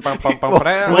 Well,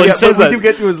 he yeah, says but that. we do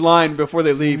get to his line before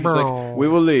they leave. He's like, we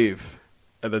will leave.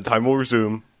 And then time will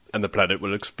resume, and the planet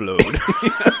will explode.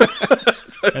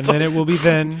 And then it will be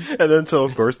then. And then, so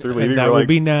of course they're leaving. And that We're will like,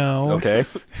 be now. okay,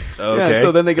 Yeah, okay.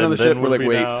 so then they get on the And then ship. We're we'll like, be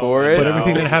wait now. for it. But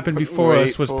everything that happened before Wait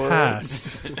us was for it.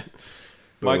 past.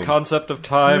 My Boom. concept of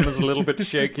time is a little bit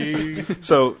shaky.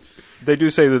 So they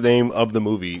do say the name of the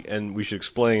movie, and we should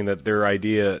explain that their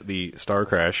idea, the Star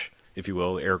Crash, if you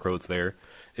will, air quotes there,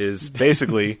 is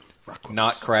basically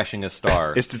Not crashing a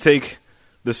star. is to take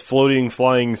this floating,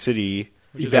 flying city,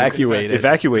 Evacuate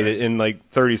it. in like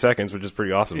 30 seconds, which is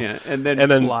pretty awesome. Yeah, and then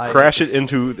fly it. crash it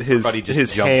into his Everybody just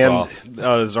his jumps hand, off.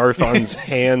 Zarthon's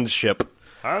hand ship.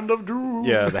 Hand of doom.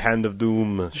 Yeah, the Hand of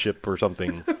Doom ship or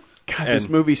something. God, this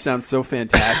And- movie sounds so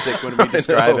fantastic when we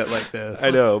describe it like this. I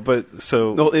know, but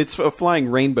so No, it's a flying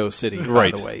rainbow city, by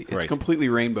Right, the way. It's right. completely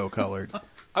rainbow colored.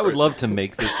 I would love to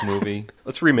make this movie.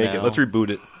 let's remake it. No. Let's reboot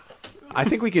it. I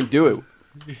think we can do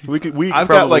it. We could. We I've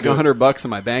could got like probably do it. $100 in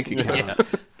my bank account.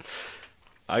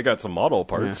 I got some model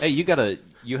parts. Hey, you have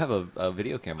a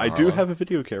video camera. I do Harlow. have a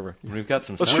video camera. We've got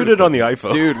some. Let's sound shoot it on the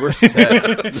equipment. iPhone. Dude, we're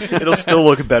set. It'll still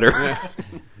look better.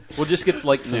 We'll just get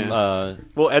like some. Yeah.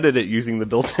 We'll edit it using the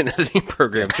built-in editing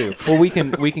program too. Well, we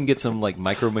can get some like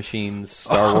Micro Machines,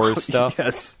 Star Wars stuff.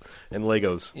 Yes, and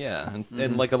Legos. Yeah,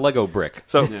 and like a Lego brick.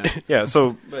 So Yeah. yeah,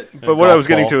 so But- but what I golf was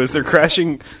getting ball. to is they're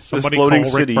crashing this Somebody floating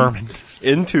call Rick city Berman.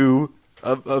 into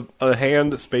a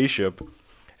hand spaceship,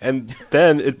 and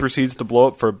then it proceeds to blow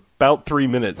up for about 3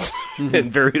 minutes in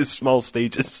various small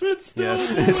stages.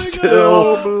 Yes. It's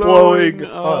still blowing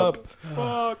up.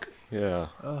 Fuck. Yeah.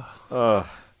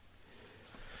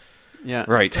 Yeah.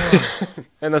 Right.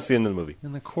 And that's the end of the movie.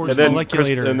 And the quartz And then,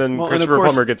 moleculator. and then Well, and of Christopher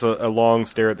course- Plummer gets a long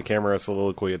stare at the camera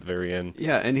soliloquy at the very end.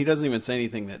 Yeah, and he doesn't even say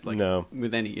anything that like No.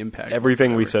 with any impact.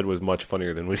 Everything we whatsoever. said was much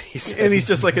funnier than what he said. And he's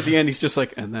just like at the end, he's just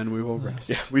like, and then we will rest.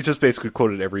 Yeah, we just basically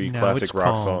quoted every Now classic it's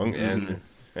rock calm. song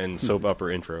and soap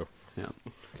opera intro. Yeah.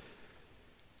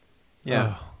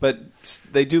 Yeah, Oh. but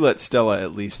they do let Stella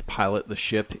at least pilot the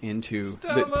ship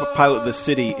pilot the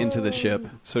city into the ship,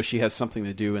 so she has something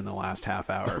to do in the last half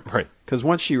hour. Right. Because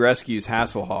once she rescues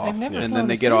Hasselhoff, I've never and flown then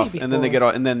they a get city off, and then they before. get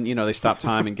off, and then they stop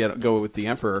time and go with the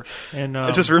Emperor. And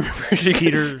I just remember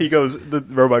Peter- he goes, the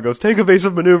robot goes, take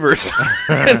evasive maneuvers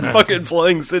and fucking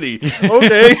flying city.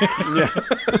 Okay.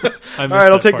 All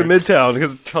right, I'll take the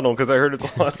midtown tunnel because I heard it's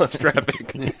a lot less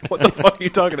traffic. What the fuck are you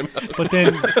talking about? But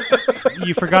then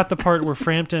you forgot the part where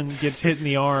Frampton gets hit in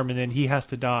the arm and then he has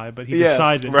to die. But he Yeah,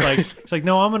 decides it's right. like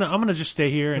no, I'm gonna just stay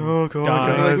here and Oh, go on, die.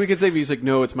 guys. Like we could say, he's like,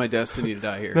 no, it's my destiny to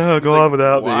die here. No, It's go like, on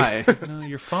without me. why? No,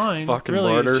 you're fine. Fucking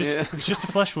really, martyr. it's just a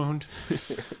flesh wound.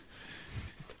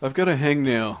 I've got a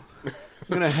hangnail. I'm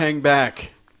gonna hang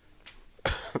back.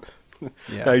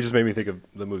 Now you just made me think of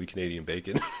the movie Canadian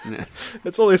Bacon.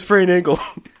 It's only a sprained ankle.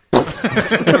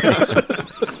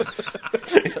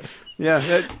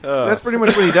 Yeah, that's pretty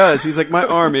much what he does. He's like, my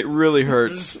arm, it really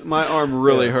hurts. My arm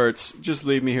really hurts. Just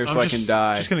leave me here so I can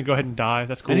die. Just gonna go ahead and die.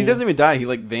 That's cool. And he doesn't even die. He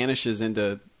like vanishes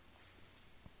into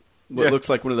what looks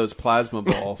like one of those plasma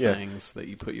ball things that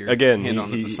you put your hand on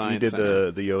at the science he did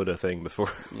center. the Yoda thing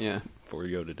before. Yeah, before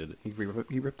Yoda did it.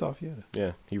 He ripped off Yoda.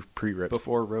 Yeah, he pre-ripped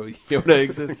Before Yoda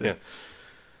existed.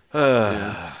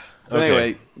 yeah. But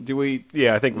anyway, do we?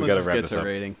 Yeah, I think we got to let's wrap get this to up.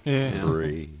 rating. Yeah.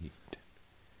 Great.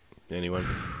 Anyone?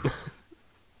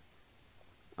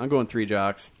 I'm going 3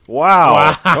 jocks.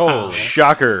 Wow! Oh,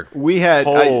 Shocker! We had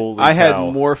Holy I had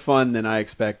cow. more fun than I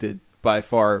expected by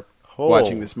far Oh.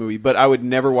 watching this movie, but I would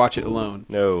never watch it alone.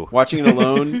 No. Watching it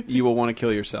alone, you will want to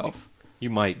kill yourself. you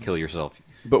might kill yourself.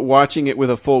 But watching it with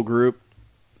a full group,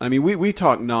 I mean, we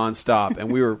talked nonstop,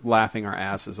 and we were laughing our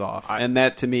asses off, and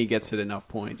that to me gets it enough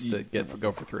points to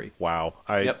go for 3. Wow!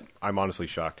 Yep. I'm honestly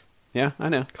shocked. Yeah, I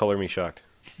know Color me shocked.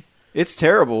 it's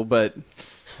terrible, but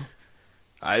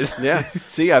yeah.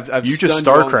 See, I've You just stunned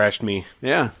star all- crashed me.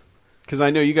 Yeah, because I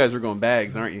know you guys are going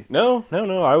bags, aren't you? No.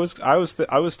 I was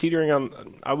teetering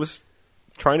on. I was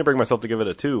trying to bring myself to give it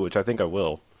a 2, which I think I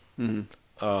will. Mm-hmm.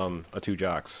 A 2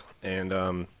 jocks,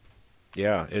 and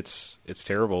yeah, it's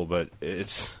terrible, but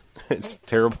it's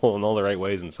terrible in all the right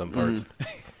ways in some parts.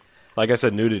 Like I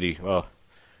said, nudity. Well,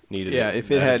 needed. Yeah, it.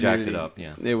 if it had jacked nudity, it up,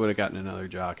 yeah. it would have gotten another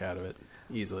jock out of it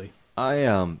easily.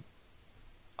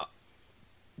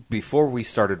 Before we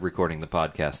started recording the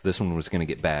podcast, this one was going to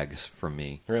get bags from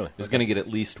me. Really? It was going to get at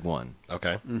least one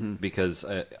Okay. because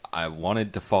I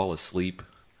wanted to fall asleep,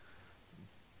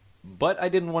 but I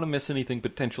didn't want to miss anything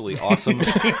potentially awesome.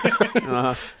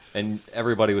 And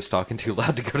everybody was talking too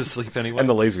loud to go to sleep anyway. And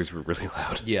the lasers were really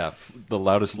loud. yeah, the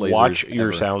loudest lasers. Watch your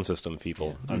ever. sound system,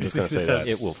 people. I'm just going to say that.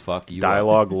 It will fuck you up.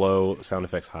 Dialogue low, sound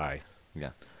effects high.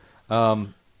 Yeah.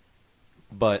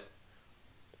 But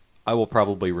I will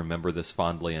probably remember this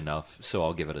fondly enough, so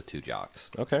I'll give it a 2 jocks.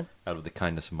 Okay. Out of the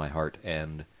kindness of my heart,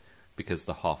 and because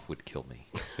the Hoff would kill me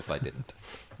if I didn't.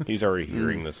 He's already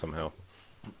hearing this somehow.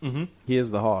 He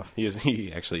is the Hoff.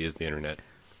 He actually is the internet.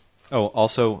 Oh,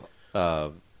 also,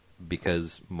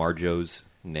 because Marjo's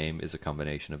name is a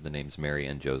combination of the names Mary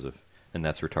and Joseph, and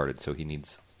that's retarded, so he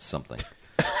needs something.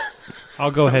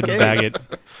 I'll go ahead and bag it.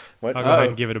 What? I'll go ahead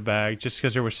and give it a bag, just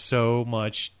because there was so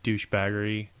much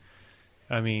douchebaggery.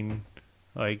 I mean,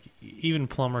 like, even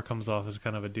Plummer comes off as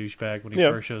kind of a douchebag when he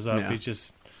first shows up. Yeah. He's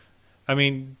just, I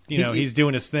mean, he's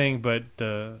doing his thing, but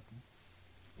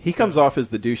He comes off as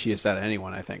the douchiest out of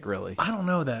anyone, I think, really. I don't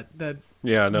know that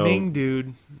Yeah, no. Ming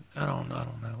dude. I don't know.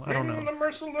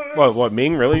 What,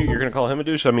 Ming, really? You're going to call him a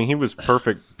douche? I mean, he was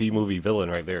perfect B-movie villain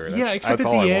right there. Yeah, except that's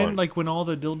at all the I end, want. like when all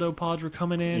the dildo pods were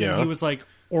coming in, Yeah. and he was like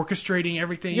orchestrating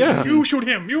everything. Yeah. Like, you shoot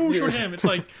him. You shoot him. It's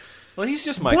like, Well, he's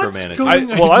just What's micromanaging.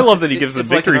 going I love that he gives the It's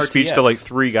like victory an speech RTS. to like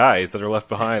 3 guys that are left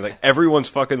behind. Like everyone's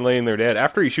fucking laying there dead.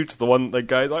 After he shoots the one like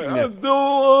guy's like, I'm still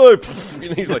alive.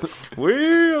 And he's like, we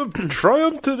have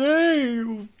triumphed today.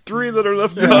 you 3 that are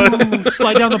left behind.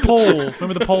 slide down the pole.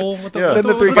 Remember the pole? What the, Yeah. what Then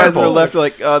the was 3 it? guys that are pole. left are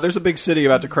like, there's a big city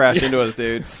about to crash into us,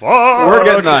 dude. We're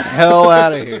getting the hell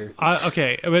out of here.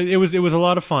 Okay, but it was a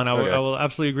lot of fun. I Okay. will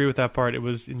absolutely agree with that part. It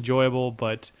was enjoyable,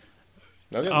 but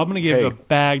Okay. I'm going to give Hey, a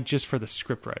bag just for the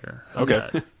scriptwriter.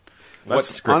 Okay. What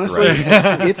script Honestly,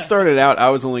 writing? it started out, I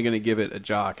was only going to give it a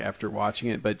jock after watching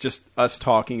it, but just us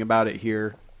talking about it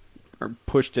here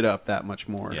pushed it up that much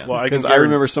more. Yeah. Well, I Because can I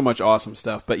remember so much awesome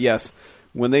stuff. But yes,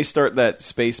 when they start that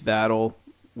space battle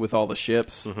with all the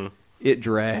ships, it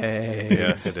drags.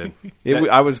 Yeah, it did.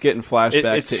 I was getting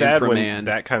flashbacks It's to sad when Inframan.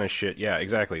 that kind of shit. Yeah,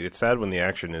 exactly. It's sad when the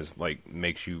action is like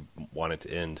makes you want it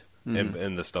to end,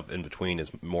 and the stuff in between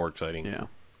is more exciting. Yeah.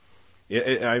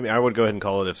 I would go ahead and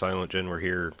call it if Silent Jen were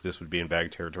here. This would be in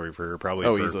bag territory for her. Probably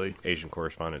for easily. Asian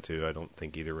correspondent too. I don't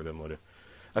think either of them would have.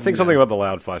 I think something about the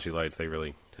loud flashy lights. They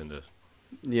really tend to.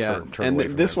 Yeah. turn And away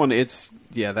from this that. one,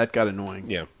 that got annoying.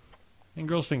 Yeah, And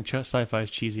girls think sci-fi is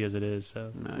cheesy as it is.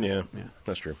 So yeah,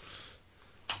 that's true.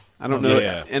 I don't know,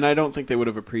 Yeah. and I don't think they would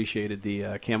have appreciated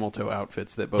the camel toe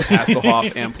outfits that both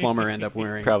Hasselhoff and Plummer end up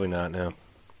wearing. Probably not. No,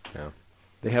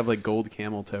 They have like gold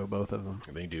camel toe, both of them.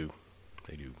 they do.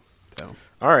 They do. So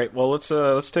All right. Well,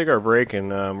 let's take our break,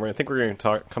 and I think we're going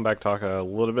to come back talk a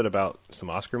little bit about some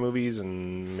Oscar movies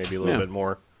and maybe a little bit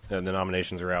more. And the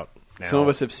nominations are out now. some of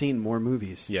us have seen more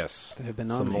movies. yes, that have been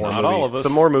some nominated. more Not movies, all of us.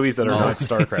 Some more movies that are not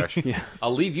Star Crash. Yeah.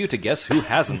 I'll leave you to guess who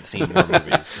hasn't seen more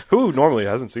movies. Who normally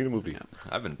hasn't seen a movie?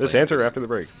 I've been This playing. answer after the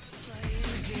break.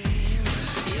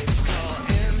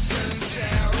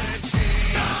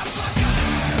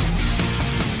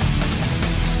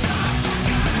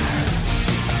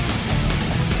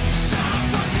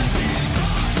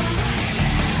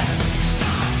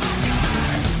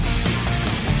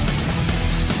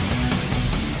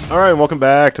 All right, welcome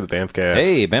back to the Bamfcast.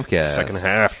 Hey, Bamfcast. Second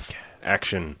half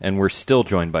action. And we're still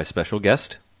joined by special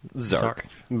guest, Zark.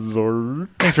 Zord.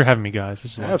 Thanks for having me, guys.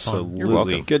 This is a lot of fun. Absolutely. You're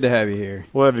welcome. Good to have you here.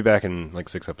 We'll have you back in like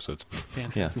 6 episodes.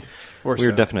 Yeah. Or We're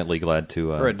so. definitely glad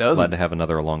to Or a dozen. glad to have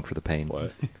another along for the pain.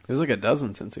 What? It was like a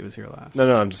dozen since he was here last.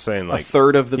 No, I'm just saying, a like,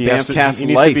 third of the he has to- Bamfcast he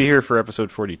needs life. to be here for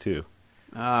episode 42.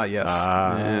 Ah, yes.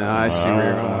 Yeah, I see where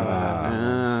you're going with that.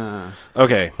 Ah.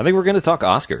 Okay. I think we're going to talk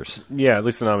Oscars, Yeah, at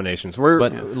least the nominations. We're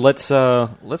but let's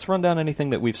run down anything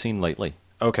that we've seen lately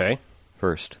okay.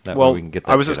 first. That Well, way we can get.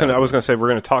 That I was shit just gonna. out. I was gonna say we're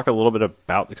gonna talk a little bit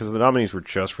about because the nominees were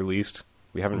just released.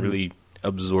 We haven't really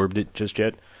absorbed it just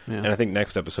yet, Yeah. and I think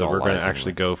next episode all we're gonna lies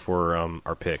actually anyway. go for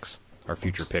our picks, our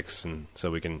future picks, and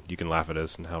so you can laugh at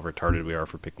us and how retarded we are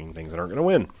for picking things that aren't gonna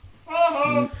win.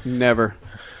 Never.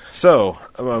 So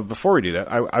before we do that,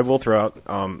 I will throw out.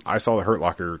 I saw The Hurt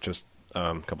Locker just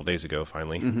a couple days ago.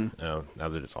 Finally, now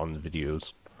that it's on the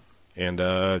videos, and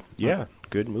yeah,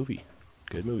 good movie.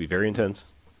 Good movie. Very intense.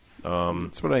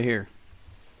 That's what I hear.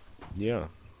 Yeah.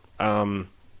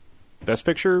 Best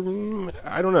Picture?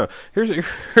 I don't know.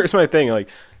 Here's my thing. Like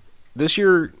this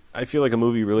year, I feel like a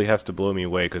movie really has to blow me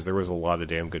away because there was a lot of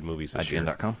damn good movies this year.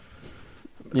 IGN.com.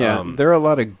 Yeah, there are a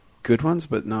lot of good ones,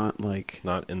 but not like...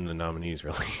 Not in the nominees,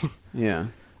 really. Yeah.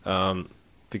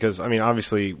 Because I mean,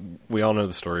 obviously, we all know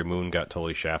the story. Moon got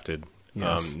totally shafted.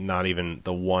 Yes. Not even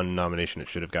the one nomination it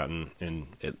should have gotten in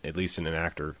at least in an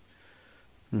actor.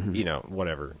 You know,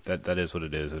 whatever. That is what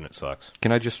it is, and it sucks.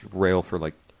 Can I just rail for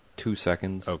like 2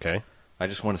 seconds? Okay. I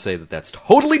just want to say that that's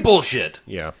totally bullshit,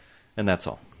 Yeah. and that's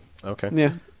all. Okay.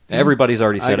 Yeah. Everybody's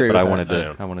already I said it, agree but I with wanted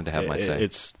that. to. I wanted to have my say.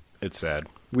 It's sad.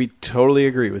 We totally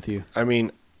agree with you. I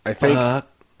mean, I think. I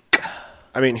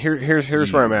mean,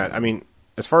 here's where I'm at. I mean,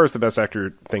 as far as the best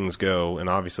actor things go, and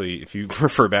obviously, if you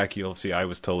refer back, you'll see I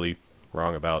was totally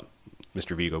wrong about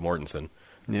Mr. Viggo Mortensen.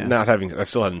 Yeah. I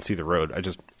still hadn't seen The Road.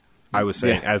 I was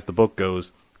saying, Yeah. as the book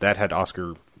goes, that had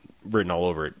Oscar written all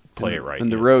over it. Play it right. And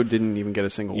you The know? Road didn't even get a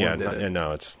single Yeah, one, did it? and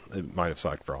no, it might have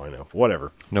sucked for all I know.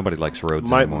 Whatever. Nobody likes roads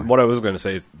anymore. What I was going to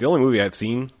say is the only movie I've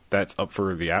seen that's up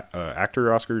for the actor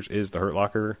Oscars is The Hurt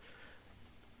Locker.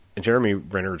 And Jeremy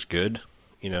Renner's good,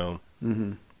 you know.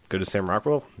 Mm-hmm. Good as Sam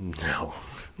Rockwell? No.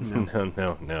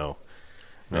 No. No,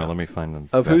 let me find the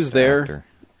Of best who's there? actor.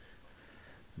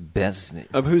 Best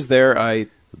Of who's there,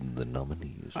 the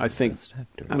nominees. I for think... Best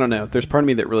Actor. I don't know. There's part of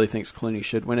me that really thinks Clooney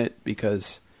should win it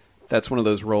because that's one of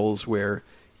those roles where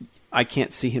I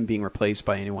can't see him being replaced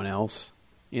by anyone else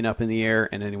in Up in the Air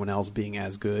and anyone else being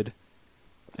as good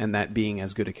and that being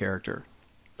as good a character.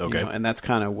 Okay. You know, and that's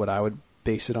kind of what I would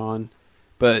base it on.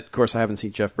 But, of course, I haven't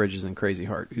seen Jeff Bridges in Crazy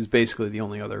Heart, who's basically the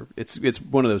only other... It's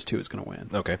one of those two is going to win.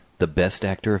 Okay. The best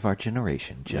actor of our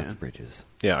generation, Jeff Yeah. Bridges.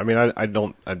 Yeah, I mean, I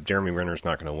don't... Jeremy Renner's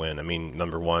not going to win. I mean,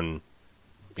 number one,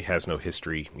 he has no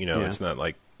history. You know, Yeah. it's not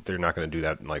like... They're not going to do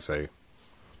that and, like, say,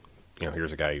 you know,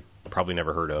 here's a guy you probably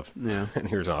never heard of. Yeah. And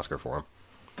here's an Oscar for him.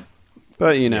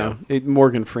 But, you know,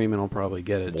 Morgan Freeman will probably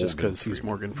get it just Morgan because he's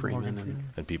Morgan Freeman.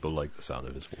 And people like the sound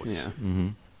of his voice. Yeah. Mm-hmm.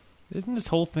 Isn't this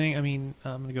whole thing? I mean,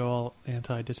 I'm gonna go all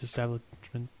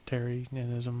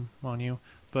anti-disestablishmentarianism on you,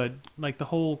 but like the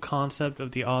whole concept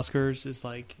of the Oscars is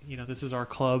like, you know, this is our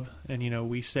club, and you know,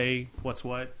 we say what's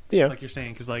what. Yeah. Like you're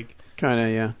saying, because like Kind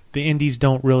of, yeah. the indies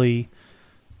don't really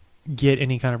get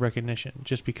any kind of recognition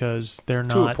just because they're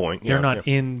To a not point, they're yeah, not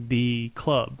yeah. in the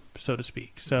club, so to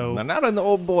speak. So They're not in the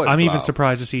old boys. I'm even club.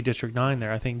 surprised to see District 9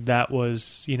 there. I think that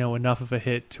was, you know, enough of a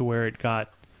hit to where it got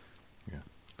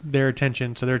their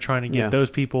attention, so they're trying to get Yeah. those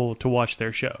people to watch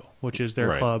their show, which is their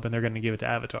Right. club, and they're going to give it to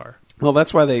Avatar. Well,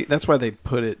 that's why they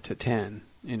put it to 10,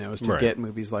 you know, is to Right. get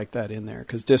movies like that in there.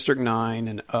 Because District 9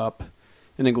 and Up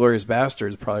and Inglourious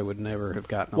Bastards probably would never have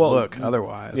gotten a Well, look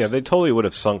otherwise. Yeah, they totally would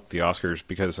have sunk the Oscars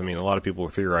because, I mean, a lot of people were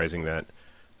theorizing that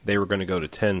they were going to go to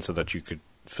 10 so that you could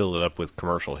fill it up with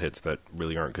commercial hits that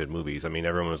really aren't good movies. I mean,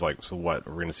 everyone was like, so what?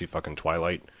 We're going to see fucking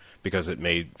Twilight because it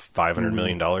made $500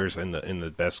 million in the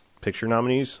Best Picture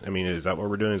nominees? I mean, is that what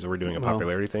we're doing? Is that we're doing a Well,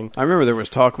 popularity thing? I remember there was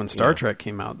talk when Star Yeah. Trek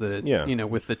came out that, Yeah. you know,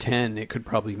 with the 10, it could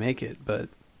probably make it. But,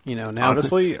 you know, now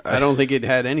Honestly, I don't think it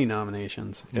had any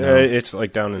nominations. Yeah, it's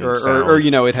like down in sound. Or, you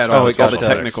know, it had Oh, all, it all got the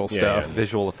special technical effects. stuff. Yeah.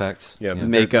 Visual effects. Yeah, the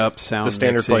Makeup, sound the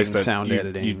standard mixing, place that sound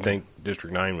editing. you'd think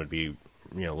District 9 would be,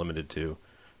 you know, limited to.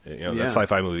 You know, Yeah. the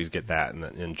sci-fi movies get that,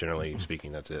 and generally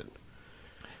speaking, that's it.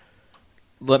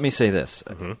 Let me say this: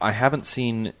 Mhm. I haven't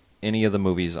seen any of the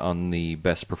movies on the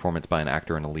best performance by an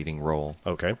actor in a leading role,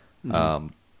 Okay.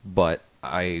 but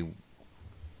I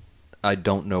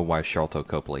don't know why Sharlto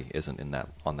Copley isn't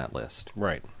on that list.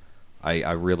 Right.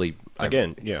 I really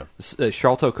Again, yeah.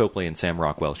 Sharlto Copley and Sam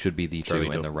Rockwell should be the two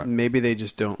Charlito. in the run. Maybe they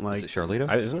just don't like... Is it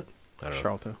Charlito? Isn't it? I don't know.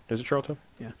 Charlton. Is it Charlton?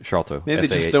 Charlton. Maybe they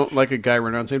just SAH. don't like a guy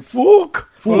running around saying "fuck,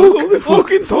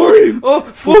 fucking time." Oh,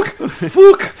 fuck.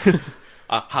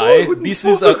 Hi, this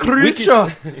is creature.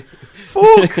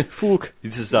 Fuck.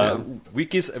 This is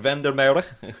Wikis Vandermeer.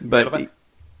 But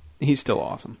he's still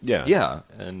awesome. Yeah. Yeah,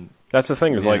 and That's the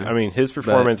thing is, like, Yeah. I mean, his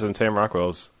performance in Sam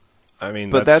Rockwell's, I mean,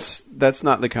 But that's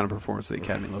not the kind of performance the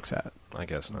Academy looks at. I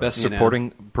guess not. best You know.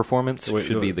 supporting performance Wait,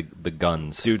 should be wait. the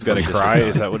guns. Dude's got to cry.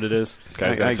 Is that what it is?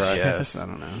 Guy's got I to cry. guess. I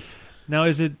don't know. Now,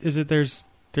 is it there's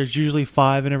usually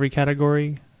 5 in every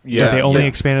category? Yeah. But they only Yeah.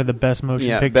 expanded the best motion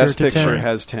Yeah, picture Best to Picture 10.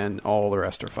 has 10. All the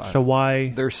rest are 5. So why?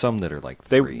 There's some that are like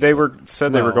They 3. they were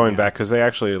said they were No, going yeah. back because they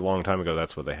actually a long time ago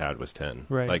that's what they had was 10,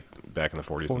 Right. like back in the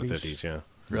 40s and the 40s. 50s. Yeah,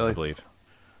 Really? I believe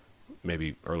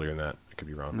maybe earlier than that. I could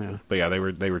be wrong. Yeah. But yeah, they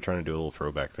were trying to do a little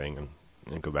throwback thing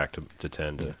and go back to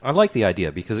 10. To, I like the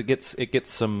idea because it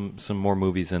gets some more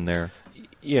movies in there.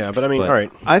 yeah, but I mean, But- all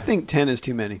right, I think 10 is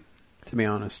too many, to be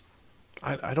honest.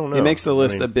 I don't know. It makes the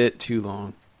list I mean, a bit too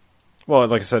long. well,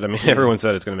 like I said, I mean, everyone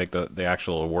said it's going to make the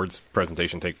actual awards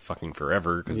presentation take fucking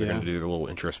forever because they're Yeah. going to do their little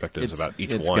introspectives about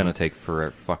each it's one. going to take for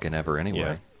fucking ever anyway.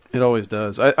 Yeah. It always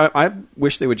does. I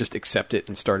wish they would just accept it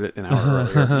and start it an hour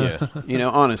earlier. Yeah. You know,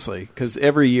 honestly, because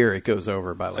every year it goes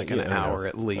over by like an Yeah, I know. hour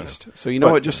at I know. least. So you know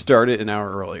But- what? Just start it an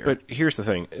hour earlier. But here's the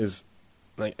thing: is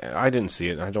like I didn't see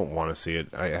it. And I don't want to see it.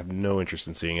 I have no interest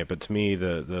in seeing it. But to me,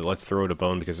 the let's throw it a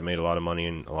bone because it made a lot of money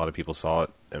and a lot of people saw it,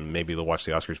 and maybe they'll watch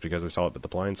the Oscars because they saw it. But The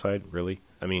Blind Side, really?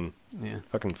 I mean, yeah.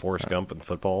 fucking Forrest Gump and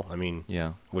football. I mean,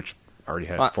 Yeah. which already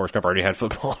had Uh, Forrest Gump already had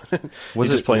football. Was He's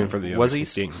it just playing for the was he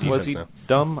defense was he now.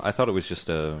 dumb? I thought it was just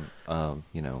a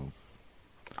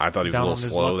I thought he was Down a on little his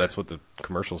slow. luck. That's what the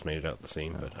commercials made it out to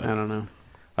seem. But I don't know.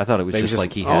 I thought it was Maybe just just-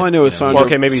 like he had. All I know is you Sandra, Well,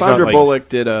 okay, maybe he's Sandra not, like- Bullock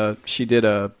did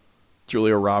a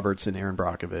Julia Roberts and Aaron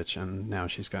Brockovich, and now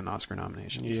she's got an Oscar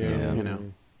nomination. So, Yeah. you know.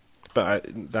 but I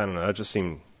don't know. That just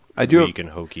seemed I do- weak and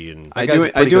hokey and I guy's do. a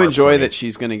I pretty do good enjoy player. that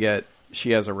she's going to get.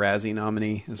 She has a Razzie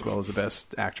nominee as well as the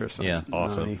Best Actress. Yeah.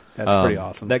 Awesome. nominee. That's pretty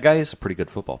awesome. That guy is a pretty good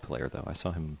football player, though. I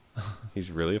saw him.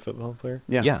 he's really a football player.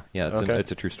 yeah. It's, Okay.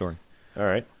 it's a true story. All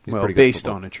right. He's Well, pretty good at based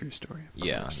football. on a true story. of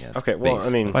Yeah, course. yeah. it's Okay. Well, based. I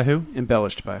mean, By who?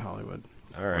 Embellished by Hollywood.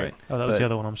 all right. Right. Oh, that was But- the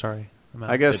other one. I'm sorry.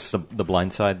 I guess. It's the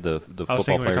Blind Side, the I was football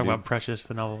thinking we were player. talking dude. about Precious,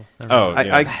 the novel. Never Oh, mind.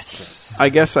 yeah. I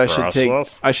guess I should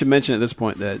Brussels. I should mention at this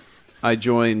point that I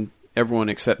joined everyone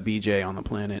except BJ on the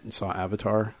planet and saw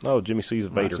Avatar Oh, Jimmy C's a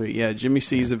last Vader. week. Yeah, Jimmy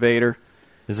C's a Vader.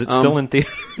 Is it Um, still in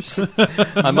theaters?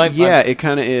 I might. Yeah, it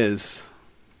kind of is.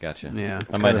 Gotcha. Yeah. I It's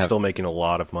might kind of have. still making a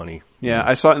lot of money. Yeah,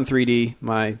 I saw it in 3D.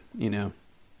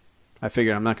 I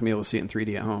figured I'm not going to be able to see it in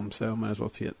 3D at home, so might as well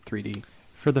see it 3D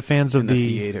For the fans in of the the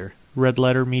theater. Red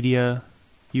Letter Media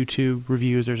YouTube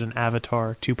reviews, there's an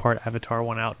Avatar 2-part Avatar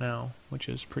one out now, which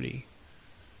is pretty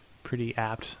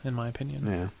apt in my opinion.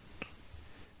 Yeah.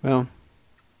 Well,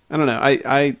 I don't know.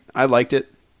 I liked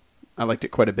it. I liked it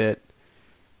quite a bit.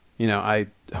 I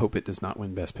hope it does not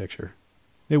win Best Picture.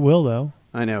 It will though.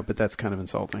 I know, but that's kind of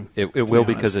insulting. It to will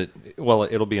be because honest.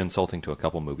 it'll be insulting to a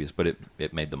couple movies, but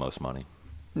it made the most money.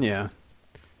 Yeah.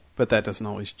 But that doesn't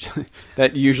always.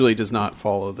 That usually does not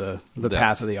follow the That's-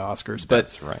 path of the Oscars. But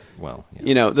That's right. Well,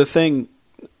 yeah. the thing,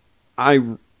 I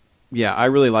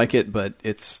really like it, but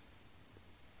it's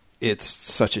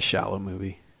such a shallow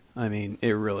movie. I mean,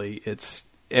 it's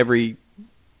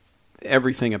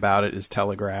everything about it is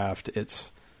telegraphed.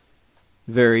 It's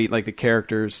very like the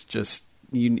characters just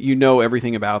you know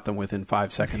everything about them within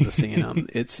 5 seconds of seeing them.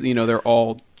 It's they're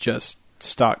all just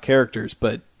stock characters,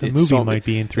 but The it's movie might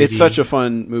be in 3D. It's such a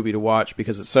fun movie to watch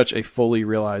because it's such a fully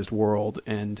realized world,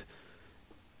 and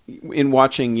in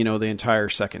watching the entire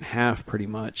second half, pretty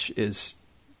much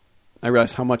I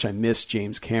realized how much I miss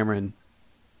James Cameron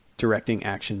directing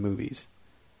action movies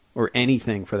or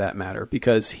anything for that matter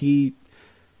because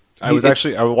I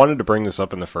wanted to bring this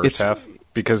up in the first it's- half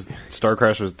because Star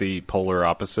Crash was the polar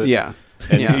opposite. yeah.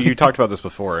 And Yeah. you talked about this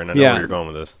before, and I know Yeah. where you're going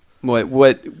with this.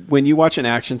 When you watch an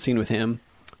action scene with him,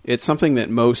 it's something that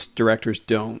most directors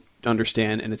don't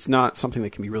understand, and it's not something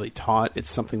that can be really taught. It's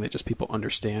something that just people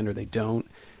understand or they don't.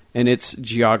 And it's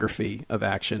geography of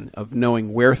action, of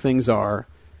knowing where things are,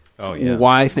 Oh yeah.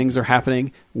 why things are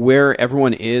happening, where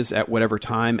everyone is at whatever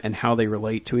time, and how they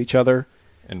relate to each other.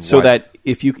 And So why- that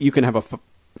if you can have a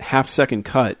half-second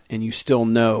cut and you still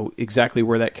know exactly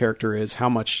where that character is, how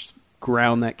much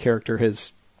ground that character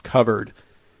has covered.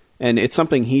 And it's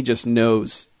something he just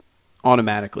knows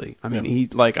automatically. I mean,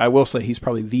 I will say he's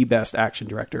probably the best action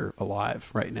director alive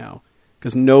right now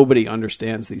because nobody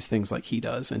understands these things like he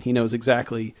does. And he knows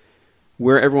exactly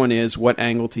where everyone is, what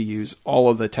angle to use, all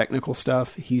of the technical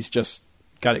stuff. He's just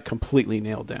got it completely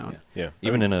nailed down. Yeah.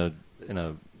 Even in a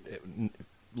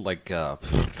like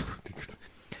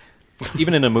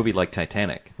even in a movie like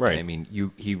Titanic, Right. I mean,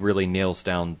 he really nails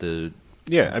down the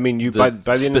Yeah, I mean, the by the end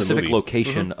of the specific movie,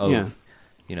 location of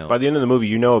Yeah. by the end of the movie,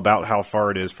 you know about how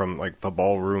far it is from like the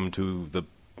ballroom to the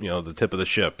the tip of the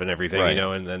ship and everything, Right.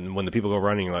 and then when the people go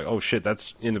running, you're like, oh shit,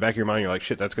 that's in the back of your mind. You're like,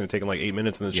 shit, that's going to take them like 8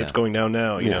 minutes, and the ship's Yeah. going down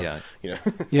now. Yeah.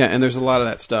 Yeah, and there's a lot of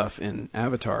that stuff in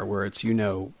Avatar where it's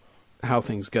how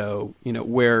things go,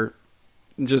 where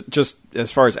just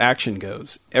as far as action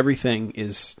goes, everything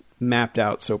is mapped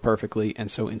out so perfectly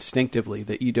and so instinctively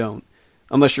that you don't,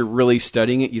 unless you're really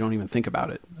studying it, you don't even think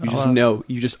about it. You just know,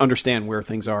 you just understand where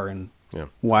things are and Yeah.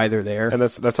 why they're there. And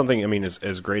that's something. I mean,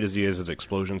 as great as he is at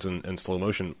explosions and slow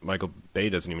motion, Michael Bay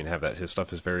doesn't even have that. His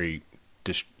stuff is very,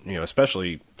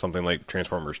 especially something like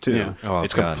Transformers 2. Yeah. Oh,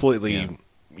 it's God. completely. Yeah.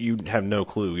 You have no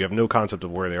clue. You have no concept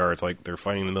of where they are. It's like they're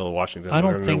fighting in the middle of Washington. I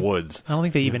They're don't in think the woods. I don't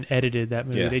think they even edited that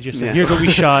movie. Yeah. They just said, Yeah. "Here's what we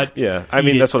shot." Yeah, I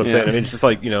mean Eat that's it. what I'm Yeah. saying. I mean, it's just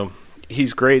like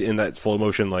he's great in that slow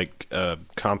motion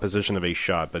composition of a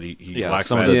shot, but he Yeah, lacks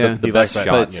some that. of Yeah. the he lacks best that.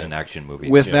 shots yeah. in action movies.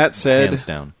 With Yeah. that said, hands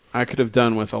down. I could have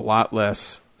done with a lot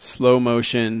less slow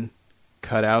motion,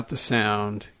 cut out the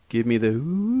sound, give me the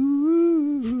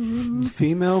ooh,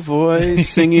 female voice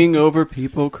singing over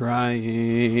people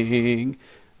crying.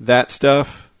 That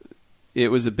stuff, it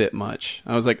was a bit much.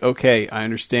 I was like, okay, I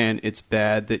understand it's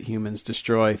bad that humans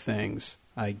destroy things.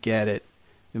 I get it.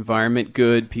 Environment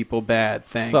good, people bad.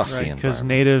 Thanks. Fuck. Right, The because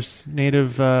environment.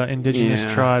 native indigenous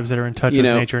Yeah. tribes that are in touch with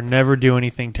nature never do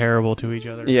anything terrible to each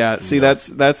other. Yeah, see, that's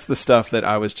the stuff that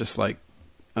I was just like,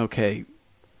 okay,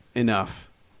 enough,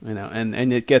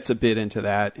 and it gets a bit into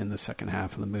that in the second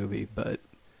half of the movie, but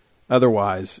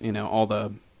otherwise, all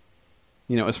the,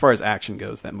 as far as action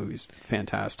goes, that movie's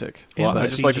fantastic. Yeah, Well, I but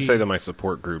just like to CG say that my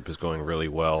support group is going really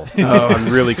well. I'm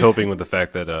really coping with the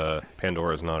fact that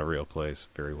Pandora is not a real place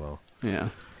very well. Yeah,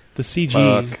 The CG.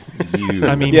 Fuck you.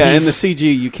 I mean, yeah, he's- and the CG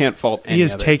you can't fault. he any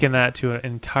has of it. taken that to an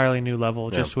entirely new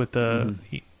level, Yeah. just with the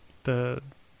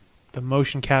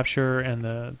motion capture and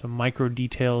the micro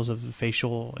details of the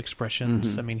facial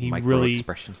expressions. Mhm. I mean, he Micro really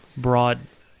expressions. brought,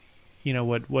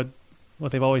 what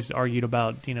they've always argued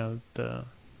about, the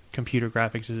computer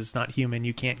graphics is it's not human.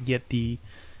 You can't get the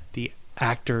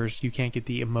actors, you can't get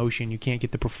the emotion, you can't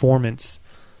get the performance.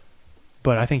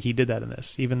 But I think he did that in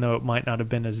this, even though it might not have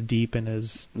been as deep and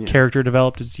as Yeah. character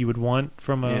developed as you would want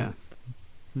from a Yeah.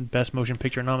 Best Motion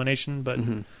Picture nomination. But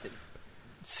Mhm.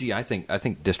 See, I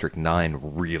think District 9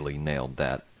 really nailed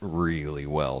that really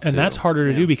well. and too. that's harder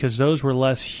to Yeah. do because those were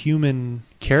less human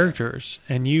characters,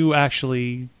 and you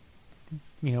actually,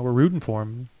 were rooting for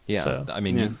him. Yeah, So, I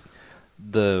mean,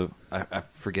 Yeah. I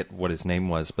forget what his name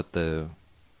was, but the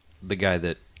guy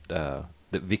that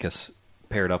Vikas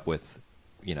paired up with,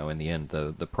 in the end,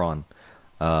 the prawn,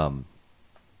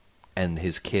 and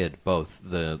his kid, both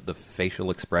the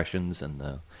facial expressions and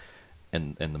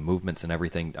the movements and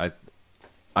everything.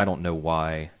 I don't know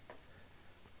why.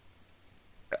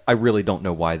 I really don't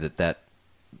know why that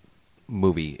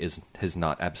movie has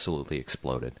not absolutely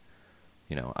exploded.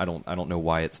 I don't know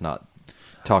why it's not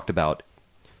talked about.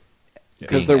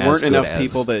 Because being there weren't as good enough as-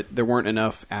 people there weren't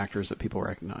enough actors that people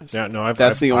recognized. Yeah, no,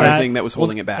 That's the only That- thing that was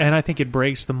holding it back. And I think it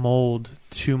breaks the mold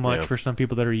too much Yeah. for some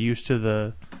people that are used to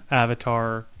the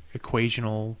Avatar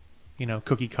equational,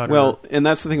 cookie cutter. Well, and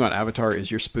that's the thing about Avatar is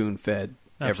you're spoon fed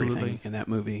everything Absolutely. in that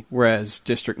movie, whereas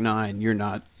District 9, you're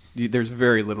not. There's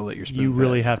very little that you're spoon fed. You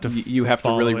really have to You have to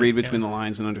follow really it, read between yeah. the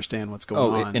lines and understand what's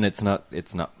going on. and it's not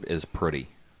as pretty.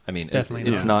 I mean,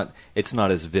 Definitely it's not. it's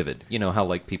not as vivid. You know how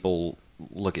like people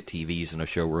look at TVs in a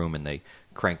showroom and they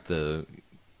crank the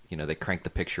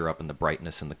picture up and the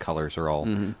brightness and the colors are all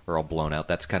blown out.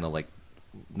 That's kind of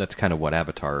what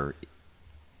Avatar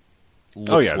looks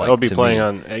Oh yeah, like that'll be to playing me.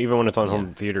 on even when it's on home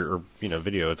Yeah. theater or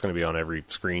video. It's going to be on every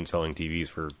screen selling TVs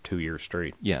for 2 years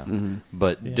straight. Yeah, Mm-hmm.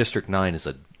 but Yeah. District 9 is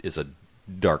a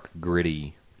dark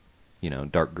gritty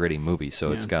movie.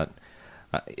 So it's Yeah. got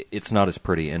it's not as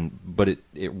pretty, but it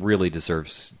really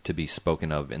deserves to be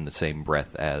spoken of in the same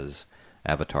breath as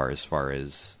Avatar as far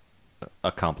as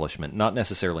accomplishment. Not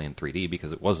necessarily in 3D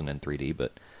because it wasn't in 3D,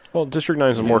 but Well, District 9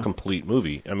 is a more Yeah. complete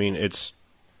movie. I mean, it's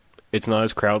not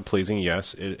as crowd pleasing,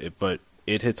 yes, but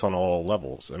it hits on all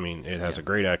levels. I mean, it has a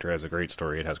great actor, it has a great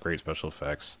story, it has great special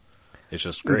effects. It's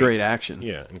just great. Great action.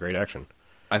 Yeah, and great action.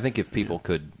 I think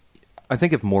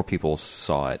if more people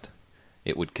saw it,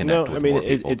 it would connect No, with I mean, more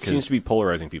people. it seems 'cause to be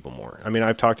polarizing people more. I mean,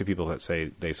 I've talked to people that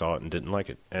say they saw it and didn't like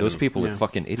it. And those people Yeah. are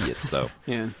fucking idiots, though.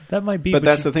 Yeah. that might be. But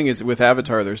that's you- the thing is with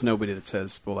Avatar, there's nobody that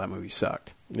says, "Well, that movie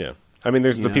sucked." Yeah. I mean,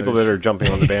 there's You the know, people that there's- are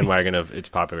jumping on the bandwagon of it's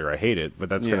popular, I hate it, but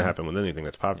that's going Yeah. to happen with anything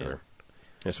that's popular.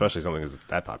 Especially something that's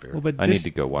that popular. Well, but I need to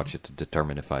go watch it to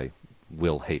determine if I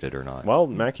will hate it or not. Well,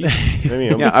 Mackie, I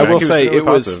mean, Yeah, I will Mackie say really it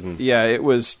was. positive. Yeah, it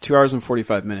was 2 hours and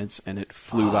 45 minutes, and it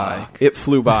flew by. It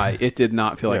flew by. It did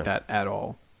not feel like Yeah. that at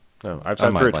all. No, I've I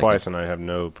sat might through it like twice, it. and I have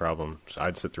no problem.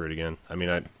 I'd sit through it again. I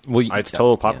mean, Well, it's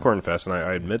total popcorn fest, and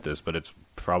I admit this, but it's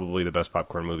probably the best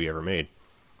popcorn movie ever made.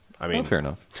 I mean, Well, fair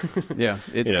enough. Yeah,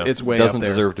 it's You know, it's way Doesn't up there.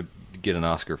 deserve to get an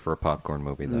Oscar for a popcorn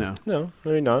movie, though. No. no,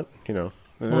 maybe not. You know,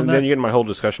 and Well, then you get my whole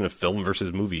discussion of film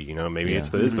versus movie. You know, maybe Yeah.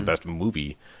 it is the best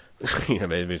movie. You know,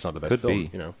 maybe it's not the best Could film. be.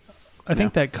 You know, I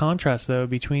think that contrast though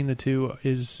between the two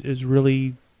is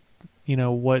really,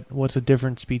 what's the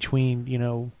difference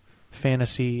between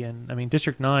fantasy and I mean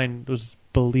District 9 was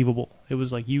believable. It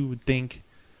was like you would think,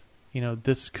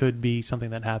 this could be something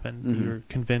that happened. Mhm. You're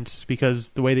convinced because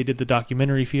the way they did the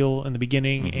documentary feel in the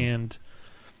beginning and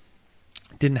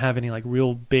didn't have any like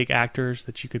real big actors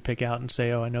that you could pick out and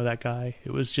say, oh, I know that guy.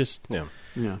 It was just yeah.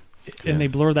 Yeah. and they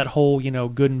blur that whole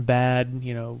good and bad,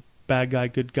 bad guy,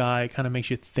 good guy, kind of makes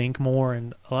you think more,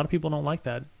 and a lot of people don't like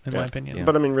that, in my Yeah. opinion. Yeah.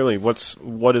 But I mean, really,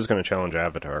 what is going to challenge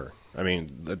Avatar? I mean,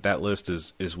 that list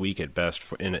is weak at best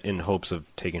in hopes of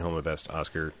taking home a best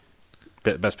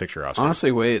picture Oscar. Honestly,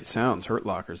 the way it sounds, Hurt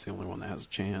Locker's the only one that has a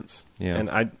chance. Yeah. And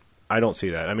I don't see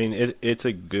that. I mean, it's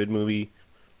a good movie.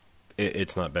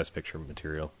 It's not best picture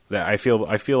material. I feel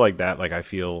like that. Like I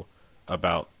feel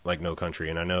about like No Country,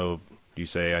 and I know you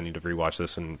say I need to rewatch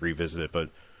this and revisit it, but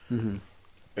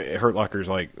Hurt Locker's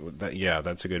like that. Yeah,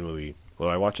 that's a good movie. Will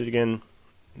I watch it again?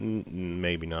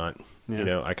 Maybe not. Yeah. You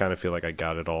know, I kind of feel like I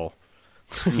got it all.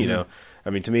 You know, I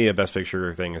mean, to me, a best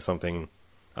picture thing is something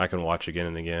I can watch again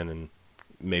and again, and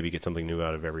maybe get something new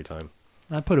out of every time.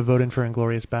 I put a vote in for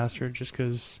Inglourious Bastard just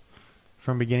because,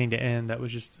 from beginning to end, that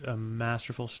was just a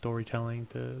masterful storytelling.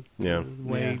 Yeah. The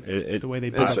way It- the way they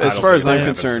As, built I it. as don't far see as that I'm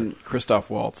happen. concerned, Christoph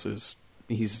Waltz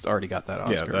he's already got that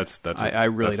Oscar. Yeah, that's I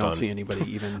really that's don't done. see anybody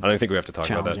even I don't think we have to talk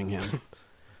about that. challenging him.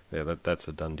 Yeah, that's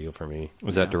a done deal for me.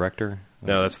 Was that director?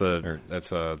 No, that's Or-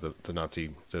 the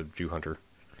Nazi, the Jew hunter.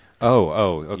 Oh,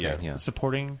 okay, Yeah. yeah.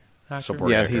 Supporting actor.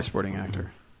 Supporting Yeah, actor. he's a supporting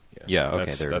actor. Yeah, okay,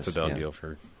 that's, there it that's is, a done yeah. deal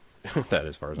for that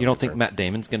as far as You I'm don't think concerned. Matt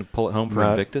Damon's going to pull it home for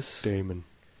Matt Invictus? Damon?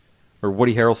 Or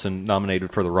Woody Harrelson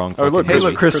nominated for the wrong Oh, look, fucking Hey, movie?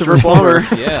 look, Christopher Plummer.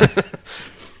 Yeah.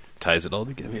 Ties it all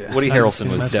together. Yeah. Woody Harrelson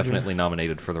was Messenger. definitely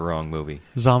nominated for the wrong movie.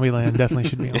 Zombieland definitely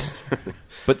should be on.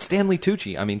 But Stanley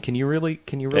Tucci, I mean, can you really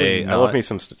Hey, I not- love me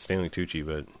some Stanley Tucci,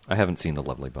 but I haven't seen The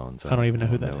Lovely Bones. I don't even know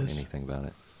who that know is. anything about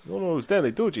it. I don't know who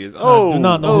Stanley Tucci is. I Oh, do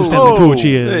not know who Stanley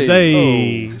Tucci is.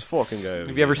 Hey. this fucking guy.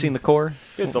 Have you ever seen The Core?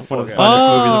 Get the One of the fuck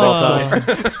out. finest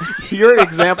movies of all time. Your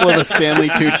example of a Stanley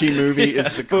Tucci movie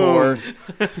is The Core.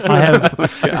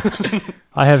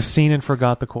 I have seen and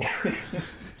forgot the core.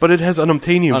 But it has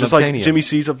unobtainium, just like Unobtainium. Jimmy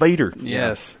C's a Vader.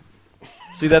 Yes.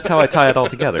 See, that's how I tie it all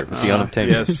together. With the unobtainium.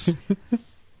 Yes.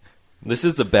 This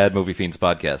is the Bad Movie Fiends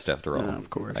podcast, after all. Yeah, of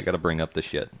course. I got to bring up the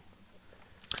shit.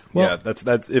 Yeah,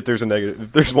 that's if there's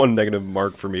if there's one negative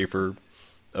mark for me for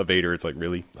a Vader, it's like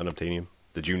really unobtainium.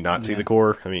 Did you not see Yeah. the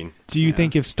core? I mean, Do you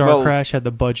think if Star Well- Crash had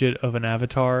the budget of an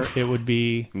Avatar, it would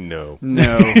be... no,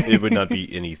 No. it would not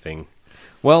be anything.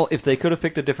 Well, if they could have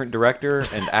picked a different director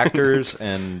and actors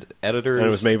and editors. And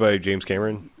it was made by James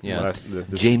Cameron. Yeah. This-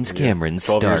 James yeah, Cameron's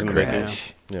 12 Star years in the making.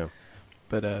 Crash. Yeah,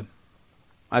 But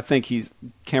I think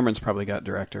Cameron's probably got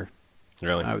director.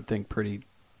 really. I would think pretty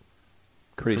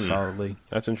solidly.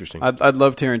 That's interesting. I'd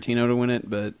love Tarantino to win it,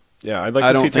 but yeah, I'd like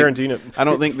I to see don't think- Tarantino. I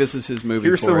don't think this is his movie.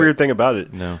 Here's for the it. weird thing about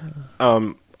it. No.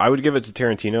 I would give it to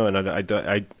Tarantino, and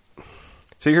I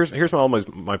see. Here's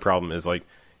my problem is like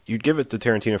you'd give it to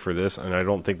Tarantino for this, and I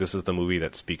don't think this is the movie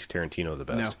that speaks Tarantino the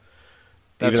best. No. Even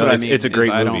That's though what I it's, mean. It's a is great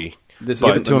I don't- movie. This Give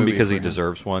isn't it the to him movie because for he him.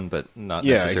 deserves one, but not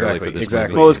Yeah, necessarily exactly, for this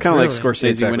exactly. movie. Well, it's kind of like Really? Scorsese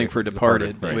Exactly. winning for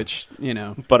Departed, Right. which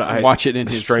But I watch it in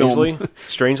his strangely, film.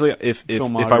 strangely, if I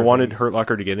filmography. wanted Hurt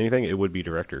Locker to get anything, it would be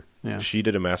director. Yeah. She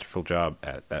did a masterful job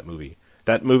at that movie.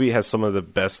 That movie has some of the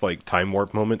best like time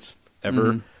warp moments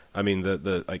ever. Mm-hmm.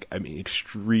 I mean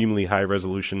extremely high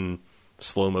resolution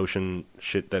slow motion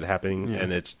shit that happening, Yeah.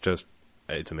 and it's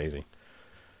amazing.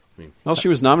 Well, she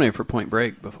was nominated for Point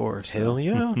Break before. So, Hell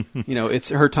yeah, you know, it's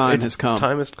her time has come.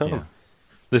 Time has come. Yeah.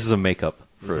 This is a makeup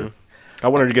for. I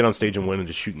want her to get on stage and win and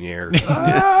just shoot in the air.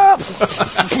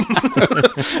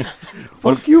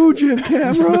 Fuck you, Jim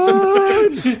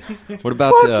Cameron. What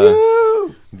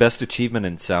about best achievement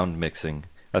in sound mixing?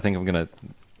 I think I'm gonna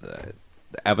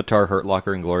Avatar, Hurt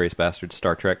Locker, Inglourious Basterds,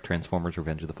 Star Trek, Transformers: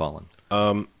 Revenge of the Fallen.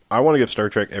 I want to give Star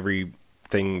Trek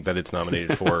everything that it's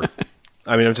nominated for.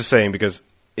 I mean, I'm just saying because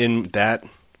in that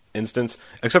instance,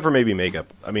 except for maybe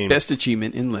makeup. I mean, Best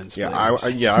achievement in lens yeah,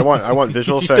 flares. I want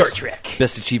visual effects.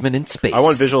 Best achievement in space. I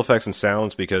want visual effects and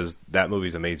sounds because that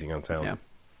movie's amazing on sound. Yeah.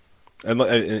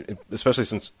 And especially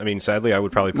since, I mean, sadly, I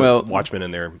would probably put Watchmen in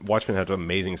there. Watchmen has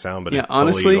amazing sound, but it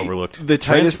honestly, totally overlooked. the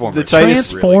tightest,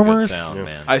 Transformers, really good sound,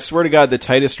 man. I swear to God, the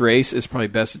tightest race is probably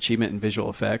best achievement in visual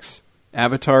effects.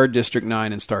 Avatar, District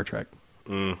 9, and Star Trek.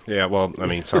 Yeah, well, I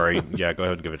mean, sorry. Yeah, go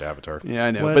ahead and give it to Avatar. Yeah,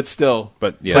 I know, What? but still,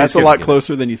 Yeah, that's a lot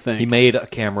closer than you think. He made a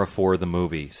camera for the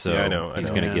movie, so Yeah, I know. he's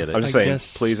going to get it. I'm just I saying,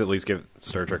 guess- please at least give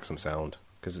Star Trek some sound,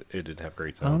 because it did have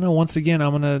great I sound. don't know. Once again,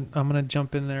 I'm gonna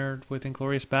jump in there with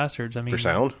Inglourious Bastards. I mean, For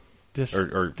sound? just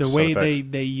or the sound way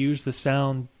effects? they use the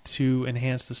sound to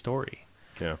enhance the story.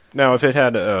 Yeah. Now, if it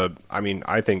had, I mean,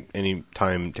 I think any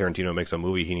time Tarantino makes a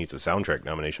movie, he needs a soundtrack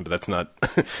nomination, but that's not,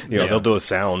 Yeah. they'll do a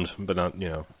sound, but not,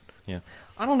 Yeah,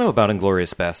 I don't know about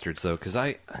Inglourious Bastards though, because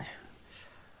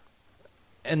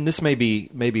and this may be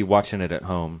watching it at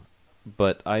home,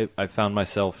 but I found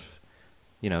myself,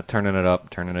 turning it up,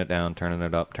 turning it down, turning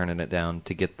it up, turning it down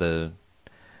to get the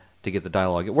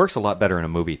dialogue. It works a lot better in a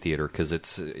movie theater because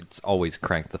it's always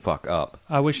cranked the fuck up.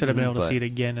 I wish I'd have been able to But- see it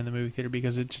again in the movie theater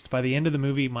because it just by the end of the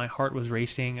movie, my heart was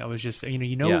racing. I was just,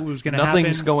 Yeah. what was going to happen.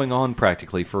 Nothing's going on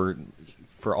practically for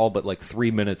all but like 3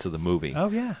 minutes of the movie. Oh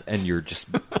yeah, And you're just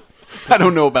I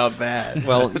don't know about that.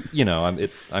 well,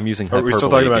 I'm using Are we hyperbole still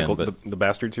talking again, about but the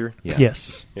bastards here? yeah.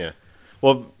 yes. Yeah.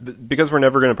 Well, because we're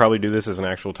never going to probably do this as an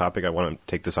actual topic, I want to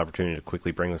take this opportunity to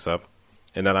quickly bring this up.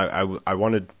 And then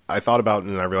I thought about,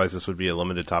 and I realized this would be a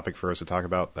limited topic for us to talk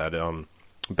about, that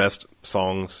best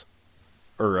songs,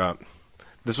 or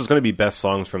this was going to be best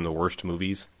songs from the worst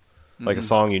movies. Like a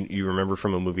song you remember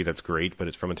from a movie that's great, but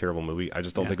it's from a terrible movie. I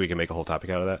just don't think we can make a whole topic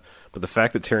out of that. But the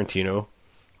fact that Tarantino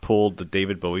pulled the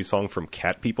David Bowie song from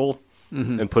Cat People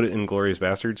and put it in Inglourious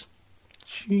Bastards,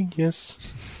 genius.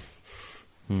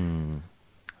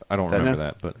 I don't remember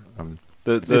that, but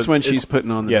It's when she's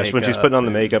putting on the when she's putting on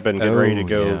the makeup and getting ready to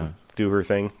go yeah. do her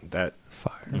thing. That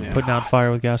Fire, putting out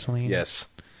fire with gasoline. yes,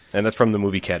 and that's from the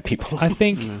movie Cat People. I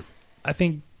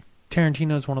think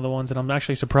Tarantino is one of the ones that I'm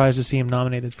actually surprised to see him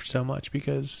nominated for so much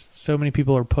because so many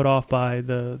people are put off by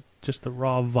the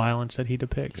raw violence that he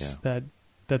depicts that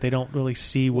they don't really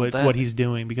see what he's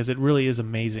doing because it really is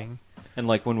amazing. And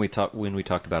like when we talked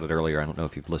about it earlier, I don't know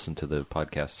if you've listened to the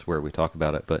podcasts where we talk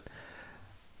about it, but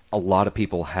a lot of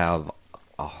people have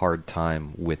a hard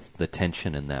time with the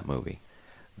tension in that movie.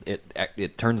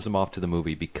 It turns them off to the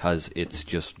movie because it's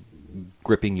just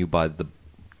gripping you by the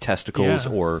testicles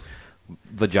or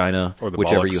vagina, or the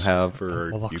whichever bollocks you have.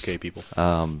 for Bollocks. UK people.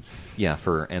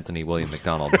 For Anthony William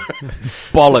McDonald.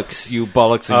 Bollocks, you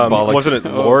bollocks and bollocks. Wasn't it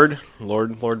Lord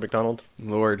McDonald?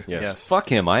 Lord, Yes. Fuck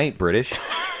him, I ain't British.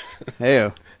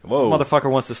 Heyo. Whoa,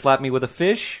 Motherfucker wants to slap me with a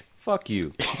fish? Fuck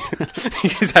you.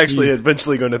 he's actually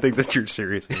eventually going to think that you're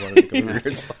serious and want to come over here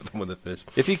and slap him with a fish.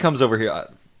 If he comes over here,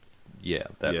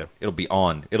 it'll be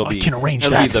on. It'll be can arrange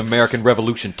it'll that. be the American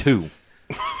Revolution 2.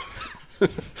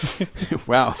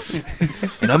 Wow.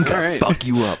 And I'm gonna right. fuck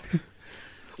you up.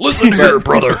 Listen here,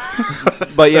 brother.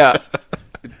 But yeah,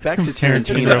 back to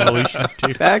Tarantino. Revolution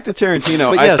too. Back to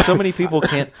Tarantino. But yeah, so many people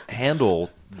can't handle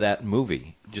that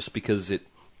movie just because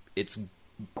it's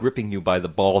gripping you by the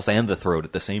balls and the throat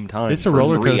at the same time. It's a for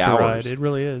roller 3 coaster hours. ride. It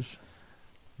really is.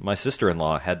 My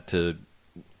sister-in-law had to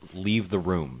leave the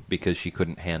room because she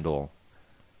couldn't handle.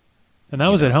 And that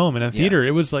was at home in a Yeah. theater.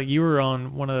 It was like you were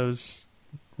on one of those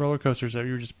roller coasters that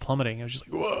you were just plummeting. It was just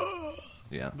like whoa.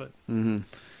 Yeah, But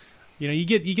you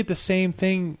get the same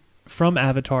thing from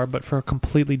Avatar, but for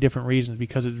completely different reasons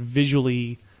because it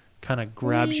visually kind of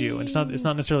grabs you. And it's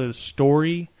not necessarily the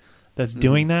story that's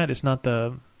doing that. It's not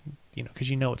the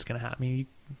because it's going to happen. I mean,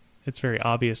 it's very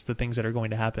obvious the things that are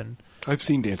going to happen. I've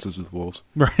seen Dances with Wolves.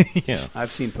 Right. yeah.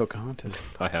 I've seen Pocahontas.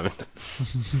 I haven't.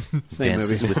 Same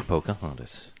Dances movie. with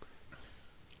Pocahontas.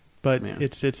 But Yeah.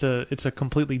 it's a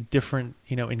completely different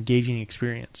engaging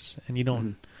experience, and you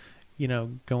don't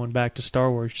going back to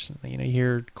Star Wars, you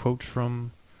hear quotes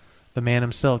from the man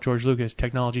himself, George Lucas: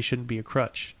 technology shouldn't be a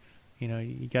crutch.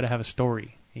 You got to have a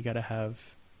story. You got to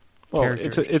have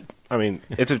characters.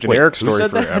 It's a generic who story said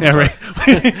for that? Avatar. Yeah,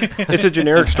 right. It's a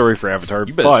generic story for Avatar,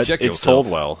 You better but check it's yourself.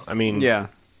 told well. I mean, Yeah.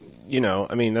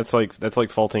 that's like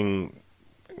faulting,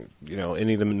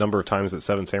 any of the number of times that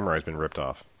Seven Samurai has been ripped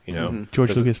off.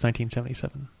 George Lucas,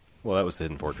 1977. Well, that was the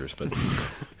Hidden Fortress, but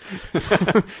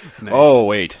Nice. oh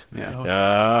wait,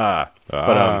 Yeah.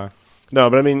 but no,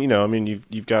 but I mean,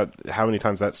 you've got how many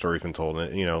times that story's been told?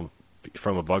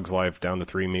 From A Bug's Life down to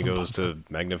Three Amigos to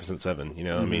Magnificent Seven.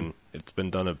 I mean, it's been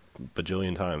done a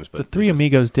bajillion times. But The Three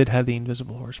Amigos did have the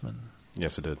Invisible Horseman.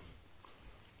 yes, it did.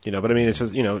 But I mean, it's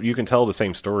just you can tell the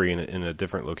same story in a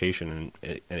different location,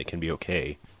 and it can be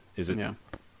okay. Is it? Yeah.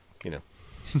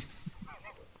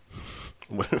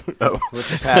 Oh, What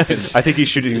just happened? I think he's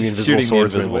shooting the invisible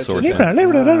swordsman.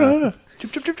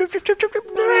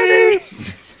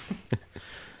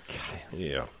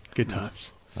 Yeah. Good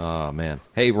times. Oh man!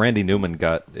 Hey, Randy Newman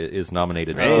is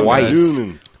nominated Randy twice.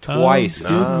 Newman. Twice.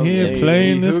 I'm sitting here yeah,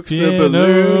 playing He this hooks the piano.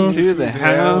 balloon to the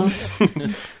house.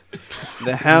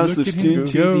 The house Look of at him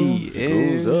student go. to the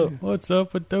air. Goes up. What's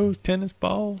up with those tennis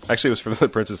balls? Actually, it was from The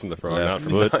Princess and the Frog, not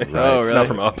from foot, Nine. right, Oh, really? Not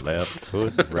from Up. left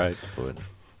foot, right foot.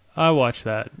 I watched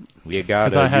that. You 'Cause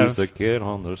gotta I have- use the kid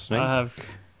on the snake. I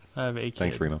have a kid.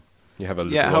 Thanks, Remo. You have a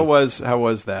Yeah, little how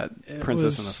was that It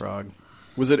Princess and the was- Frog?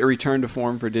 Was it a return to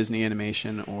form for Disney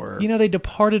Animation, or You know, they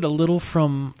departed a little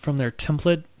from their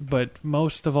template, but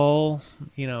most of all,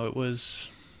 it was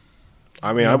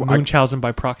I mean, I Munchausen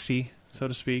by proxy, so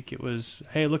to speak. It was,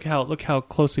 hey, look how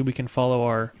closely we can follow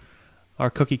our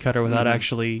cookie cutter without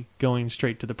actually going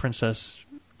straight to the princess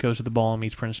goes to the ball and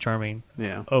meets Prince Charming.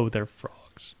 yeah, Oh, they're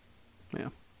frogs. yeah.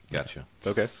 Gotcha.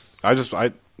 okay.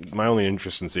 My only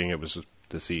interest in seeing it was just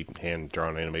to see hand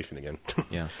drawn animation again.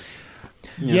 Yeah.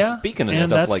 Yeah. Speaking of and stuff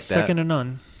that's like that, second to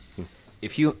none.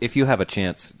 If you have a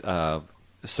chance,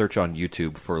 search on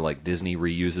YouTube for like Disney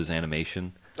reuses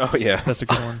animation. Oh yeah, That's a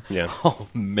good one. yeah. Oh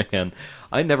man,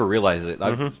 I never realized it.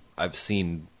 I've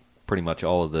seen pretty much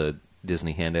all of the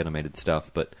Disney hand animated stuff,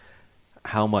 but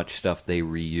how much stuff they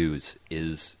reuse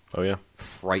is Oh yeah.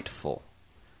 frightful.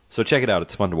 So check it out;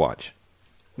 it's fun to watch.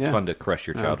 It's Yeah. fun to crush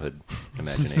your childhood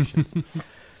imagination.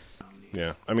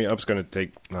 Yeah, I mean, Up's going to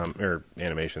take or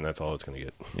animation. That's all it's going to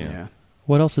get. Yeah.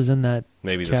 What else is in that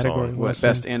Maybe the category? song. What, What's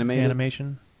best in animated?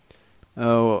 animation?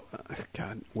 Oh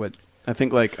God, what? I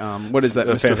think like what is that?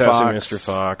 The Mr. Fantastic Fox, Mr.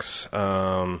 Fox. Hold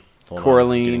on,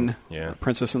 Coraline, yeah.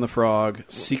 Princess and the Frog,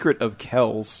 Secret of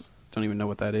Kells. Don't even know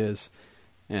what that is.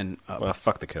 And Well,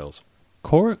 fuck the kills.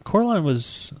 Coraline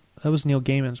was Neil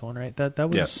Gaiman's one, right? That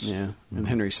was Yes. yeah, and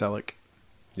Henry Selick.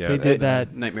 Yeah, They did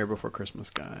that. Nightmare Before Christmas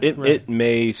guy. It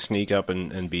may sneak up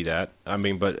and be that. I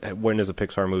mean, but when has a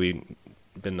Pixar movie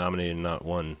been nominated and not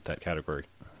won that category?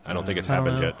 I don't think it's I don't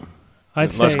happened know. yet.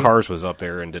 I'd Unless say Cars was up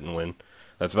there and didn't win.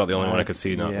 That's about the only one I could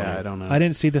see not yeah, winning. I don't know. I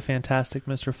didn't see the Fantastic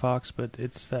Mr. Fox, but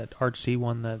it's that artsy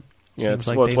one that Yeah, seems it's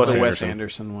like Wes they It's the might- Wes Anderson.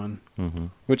 Anderson one, Mm-hmm.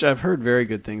 which I've heard very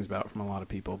good things about from a lot of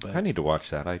people. But I need to watch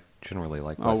that. I generally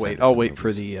like. I'll Wes wait. Anderson I'll wait for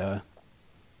movies. the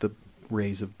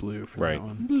Rays of Blue for Right. that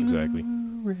one, Exactly.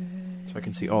 so I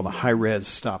can see all the high res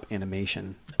stop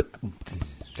animation.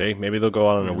 Okay, maybe they'll go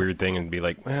out on a weird thing and be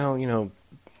like, well,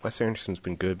 Wes Anderson's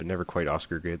been good, but never quite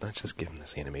Oscar good. Let's just give him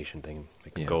this animation thing.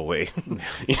 Make him Yeah. go away.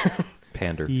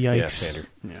 Pander. Yikes. Yeah, standard.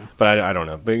 Yeah, But I don't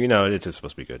know. But, it's just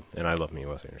supposed to be good. And I love me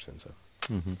Wes Anderson, so.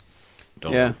 Mm-hmm.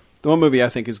 Don't yeah. The one movie I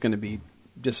think is going to be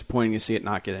disappointing to see it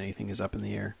not get anything is Up in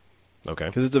the Air, Okay.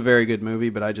 because it's a very good movie,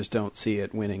 but I just don't see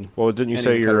it winning. Well, didn't you any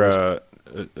say your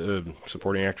categories.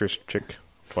 supporting actress chick,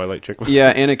 Twilight chick? Yeah,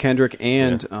 Anna Kendrick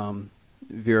and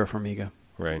Vera Farmiga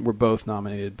Right. were both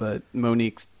nominated, but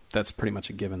Monique. That's pretty much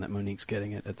a given that Monique's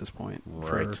getting it at this point.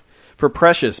 Right. For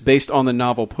Precious, based on the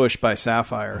novel Push by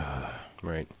Sapphire,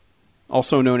 Right.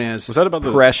 also known as Was that about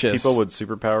Precious. the people with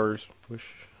superpowers? Push?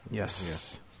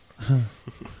 Yes.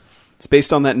 It's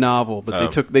based on that novel, but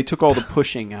Oh. they took all the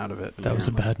pushing out of it. That was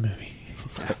a bad movie.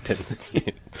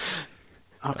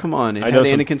 Oh, come on. It I had know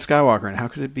some- Anakin Skywalker in it. How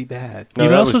could it be bad? No, you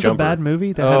know that what else was was a Jumper. bad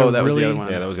movie? That Oh, had a that was the really, other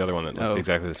one. Yeah, that was the other one that looked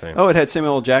exactly the same. Oh, it had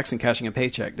Samuel L. Jackson cashing a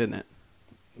paycheck, didn't it?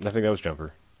 I think that was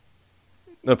Jumper.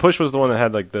 The Push was the one that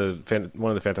had like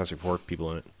one of the Fantastic Four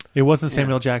people in it. It wasn't Yeah.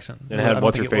 Samuel Jackson. And it I had don't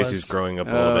what's her think it face was. who's growing up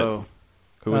a little bit. Oh,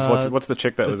 Who was what's the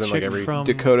chick that the was in like chick every from-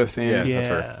 Dakota Yeah, fan. that's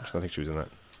her. Yeah. I think she was in that.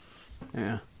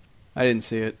 Yeah. I didn't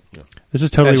see it. This is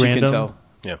totally As you random. can tell.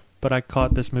 Yeah. But I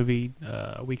caught this movie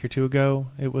a week or two ago.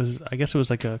 I guess it was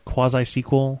like a quasi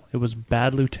sequel. It was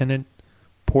Bad Lieutenant,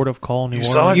 Port of Call, New You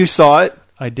Orleans. saw it? You saw it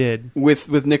I did with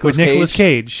Nicolas with Nicolas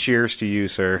Cage? Cage. Cheers to you,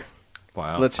 sir.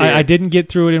 Wow. Let's hear it. I didn't get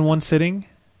through it in one sitting,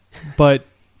 but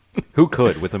Who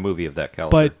could with a movie of that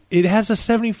caliber? but it has a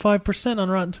 75% on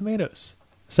Rotten Tomatoes.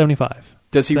 75.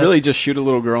 Does he that- really just shoot a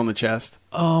little girl in the chest?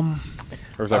 Or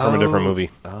was that from a different movie?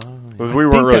 We I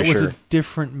weren't think really that was sure. a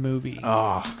different movie.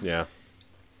 Oh, Yeah.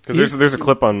 Because there's a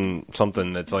clip on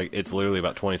something that's like it's literally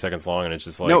about 20 seconds long, and it's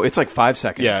just like no, it's like 5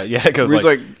 seconds. Yeah, it goes Where he's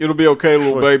like, it'll be okay, little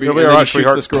It'll baby. be And then all he right, shoots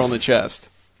sweetheart. this girl in the chest.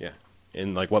 yeah,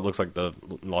 in like what looks like the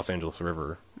Los Angeles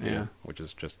River, Yeah. which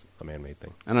is just a man-made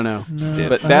thing. I don't know. No,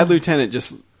 But Bad Lieutenant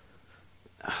just...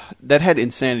 That had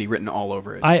insanity written all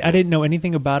over it. I didn't know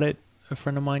anything about it. A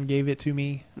friend of mine gave it to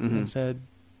me and said,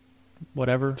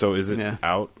 whatever. So is it Yeah.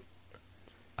 out?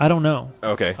 I don't know.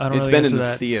 Okay, I don't It's really been in answer the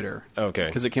that. theater. okay.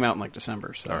 Because it came out in like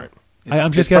December. So All right. It's-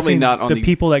 I'm just it's probably guessing not on the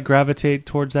people that gravitate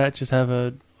towards that just have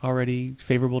a already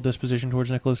favorable disposition towards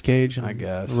Nicolas Cage, and I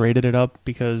guess. rated it up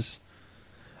because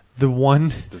the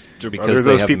one. Because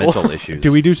they have mental issues.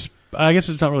 Do we do? I guess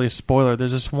it's not really a spoiler.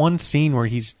 There's this one scene where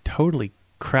he's totally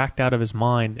cracked out of his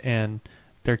mind, and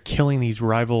they're killing these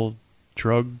rival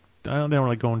drug. They don't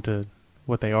really go into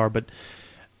what they are, but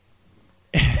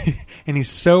and he's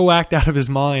so whacked out of his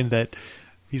mind that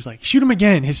he's like, shoot him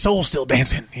again. His soul's still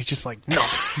dancing. He's just like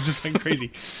nuts. He's just like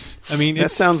crazy. I mean,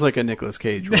 That sounds like a Nicolas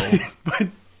Cage role. but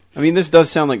I mean, this does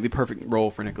sound like the perfect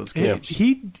role for Nicolas Cage.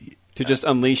 he To just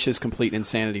unleash his complete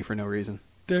insanity for no reason.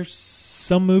 there's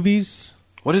some movies.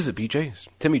 What is it, BJ? Is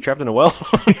Timmy trapped in a well?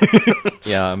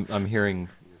 Yeah, I'm hearing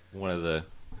one of the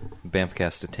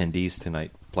Bamfcast attendees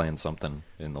tonight playing something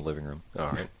in the living room. All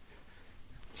right.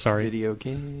 Sorry, Video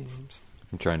games.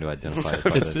 I'm trying to identify it.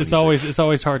 By it's the always t-shirt. it's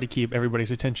always hard to keep everybody's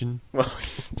attention.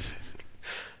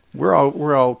 We're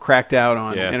all cracked out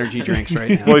on Yeah. energy drinks right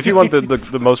now. Well, if you want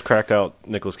the most cracked out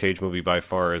Nicolas Cage movie by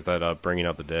far, is that Bringing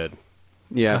Out the Dead.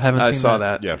 Yeah, I haven't I seen saw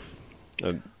that. that.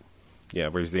 Yeah. Yeah,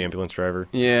 where he's the ambulance driver.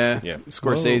 Yeah. Yeah.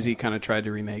 Scorsese kind of tried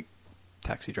to remake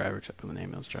Taxi Driver, except for the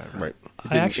name of his driver. Right.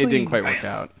 It didn't quite work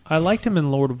out. I liked him in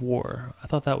Lord of War. I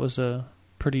thought that was a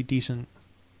pretty decent.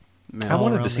 Man, I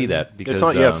wanted to around see movie. that because It's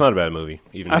not. Yeah, it's not a bad movie.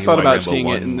 Even I if thought you about like seeing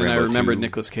Rambo it, 1. and then I Rambo remembered 2.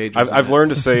 Nicolas Cage. was I've in it. learned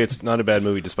to say it's not a bad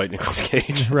movie despite Nicolas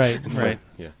Cage. Right, right.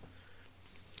 Yeah.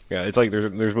 Yeah, it's like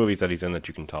there's movies that he's in that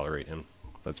you can tolerate him.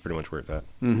 That's pretty much where it's at.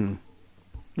 Mm-hmm.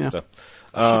 Yeah. So,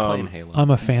 She played in Halo. I'm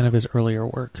a fan of his earlier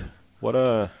work. what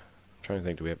I'm trying to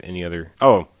think, do we have any other?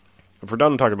 Oh, if we're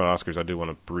done talking about Oscars, I do want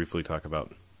to briefly talk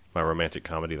about my romantic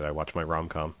comedy that I watched, my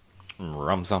rom-com.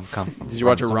 Rom-com. Did you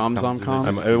watch a rom-com?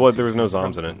 There was no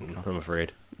zoms in it, I'm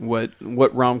afraid. What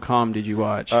rom-com did you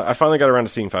watch? I finally got around to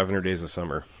seeing 500 Days of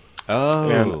Summer.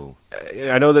 Oh.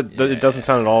 I know that it doesn't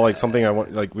sound at all like something I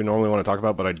want, like we normally want to talk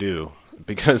about, but I do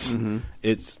because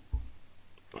it's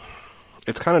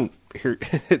kind of here.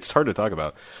 It's hard to talk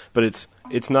about, but it's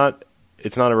not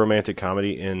a romantic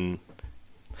comedy. In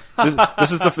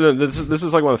this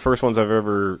is like one of the first ones I've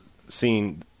ever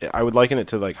seen. I would liken it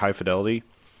to like High Fidelity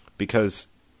because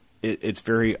it's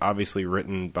very obviously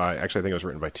written by. Actually, I think it was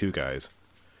written by two guys,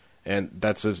 and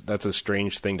that's a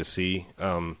strange thing to see.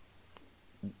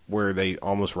 Where they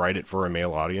almost write it for a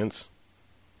male audience.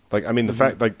 Like, I mean, the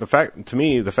fact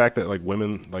that like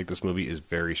women like this movie is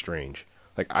very strange.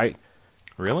 Like,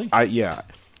 Really?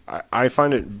 I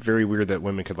find it very weird that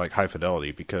women could like High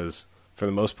Fidelity because for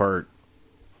the most part,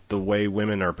 the way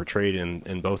women are portrayed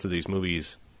in both of these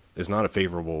movies is not a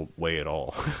favorable way at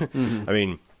all. I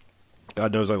mean,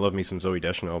 God knows I love me some Zooey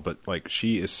Deschanel, but like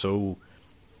she's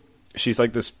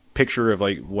like this picture of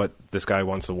like what this guy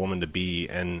wants a woman to be,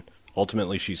 and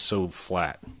ultimately she's so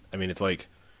flat. I mean, it's like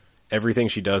everything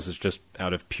she does is just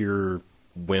out of pure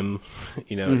whim,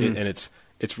 you know, and it's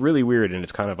really weird and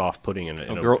it's kind of off-putting.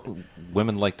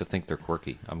 Women like to think they're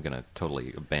quirky. I'm going to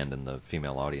totally abandon the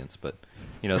female audience, but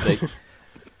you know they.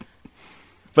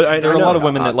 But there are a lot of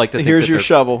women that like to. Here's think your that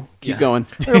shovel. Keep Yeah. going.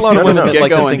 There are a lot of women that Get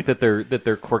like going. to think that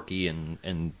they're quirky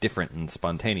and different and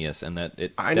spontaneous, and that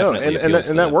it. I know, definitely and appeals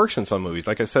to that them. works in some movies.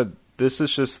 Like I said, this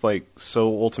is just like so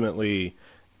ultimately,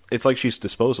 it's like she's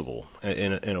disposable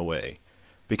in a way,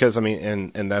 because I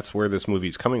mean, and that's where this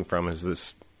movie's coming from. Is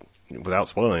this without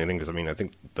spoiling anything? Because I mean, I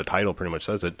think the title pretty much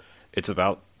says it. It's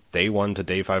about day 1 to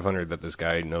day 500 that this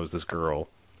guy knows this girl,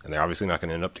 and they're obviously not going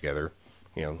to end up together,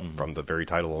 you know, from the very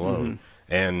title alone.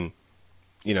 And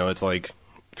you know, it's like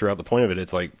throughout the point of it,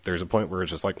 it's like there's a point where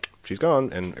it's just like she's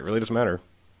gone, and it really doesn't matter,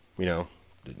 you know.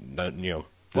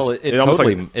 Well, it almost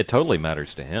totally it totally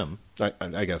matters to him.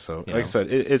 I guess so. You Like know? I said,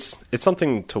 it's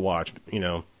something to watch. You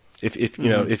know, if you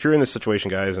know if you're in this situation,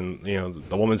 guys, and you know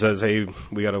the woman says, "Hey,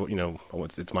 we got to," you know,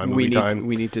 it's my movie time.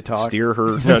 We need to talk. Steer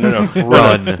her. No.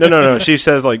 Run. No. She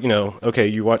says like, you know, okay,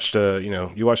 you watched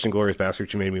Inglourious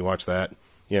Basterds. You made me watch that.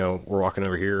 You know, we're walking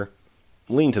over here.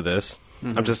 Lean to this.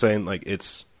 I'm just saying, like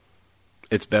it's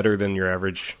better than your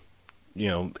average. You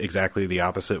know, exactly the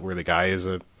opposite, where the guy is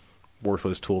a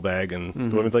worthless tool bag, and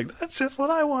the woman's like, "That's just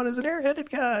what I want as an airheaded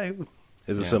guy."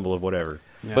 Is a symbol of whatever.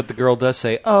 Yeah. But the girl does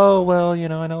say, "Oh, well, you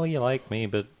know, I know you like me,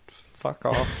 but fuck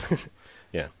off."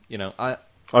 Yeah, You know,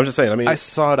 I'm just saying. I mean, I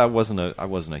saw it. I wasn't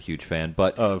a huge fan,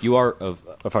 but Of- you are of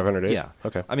 500 Days. yeah.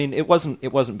 Okay. I mean, it wasn't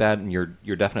bad, and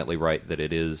you're definitely right that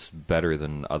it is better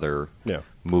than other Yeah.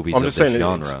 movies I'm of just this saying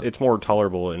genre. it's more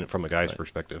tolerable from a guy's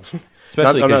perspective.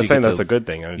 Especially I'm 'cause not you saying get that's to- a good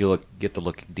thing. You get to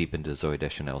look deep into Zooey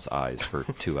Deschanel's eyes for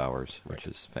 2 hours, which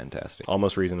is fantastic.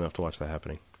 Almost reason enough to watch that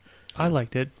happening. I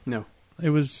liked it. No. It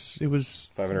was a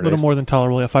 500 little days. more than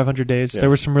tolerable. Yeah, 500 days. Yeah. There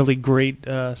were some really great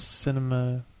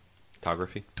cinema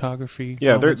Photography.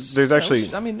 Yeah, moments. there's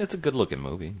actually. I mean, it's a good looking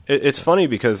movie. It's funny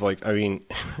because, like, I mean,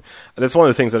 that's one of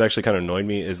the things that actually kind of annoyed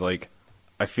me is, like,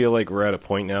 I feel like we're at a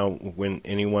point now when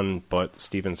anyone but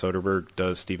Steven Soderbergh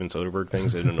does Steven Soderbergh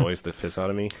things, it annoys the piss out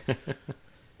of me.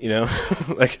 You know,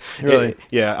 like, Really?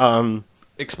 yeah.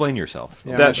 Explain yourself.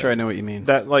 Yeah, I'm That- not sure I know what you mean.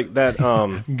 That like that. Go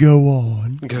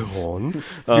on. Go on.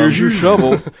 Here's your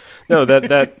shovel. No,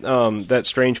 that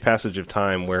strange passage of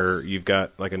time where you've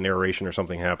got like a narration or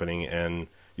something happening, and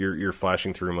you're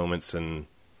flashing through moments, and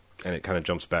it kind of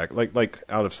jumps back, like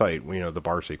Out of Sight. You know, the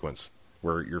bar sequence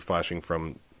where you're flashing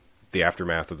from the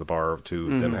aftermath of the bar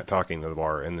to them talking to the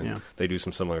bar, and then they do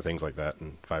some similar things like that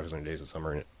in 500 Days of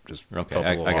Summer, and it just Okay, felt a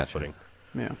little I gotcha. off-putting.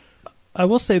 Yeah. I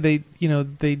will say they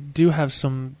do have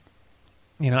some,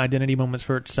 identity moments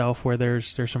for itself where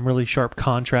there's some really sharp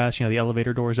contrast. The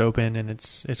elevator doors open and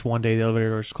it's one day, the elevator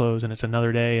doors close and it's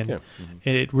another day, and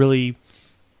it really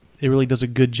does a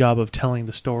good job of telling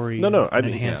the story. No, and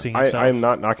enhancing I itself. am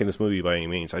not knocking this movie by any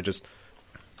means. I'm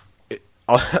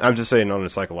just saying on a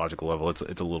psychological level, it's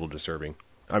a little disturbing.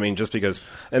 I mean, just because,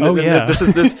 and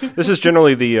this is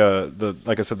generally the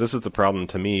like I said, this is the problem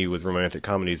to me with romantic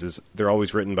comedies is they're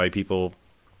always written by people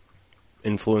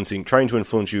trying to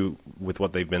influence you with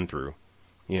what they've been through,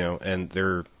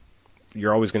 and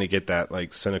you're always going to get that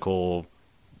like cynical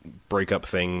breakup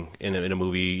thing in a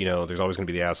movie. There's always going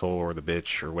to be the asshole or the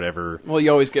bitch or whatever. Well,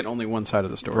 you always get only one side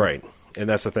of the story. Right. And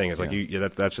that's the thing. Is like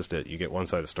that's just it. You get one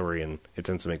side of the story, and it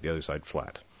tends to make the other side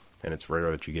flat. And it's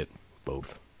rare that you get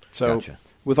both. So, Gotcha.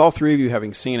 with all three of you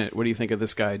having seen it, what do you think of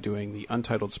this guy doing the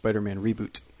Untitled Spider-Man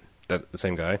reboot? That the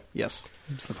same guy? Yes,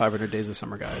 it's the 500 Days of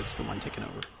Summer guy. It's the one taking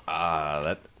over.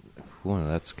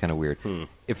 That's kind of weird.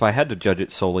 If I had to judge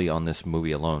it solely on this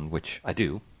movie alone, which I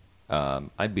do,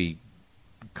 I'd be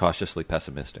cautiously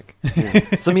pessimistic.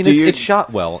 So I mean, it's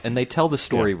shot well, and they tell the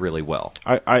story really well.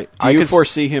 Do you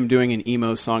foresee him doing an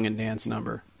emo song and dance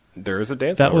number? There is a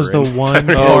dance. That was number the in one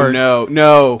Oh part.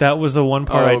 no! That was the one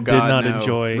part I did God, not no.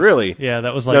 enjoy. Really? Yeah,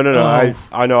 that was like no. Oh,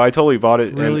 I know. I totally bought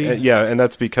it. Really? And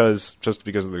that's because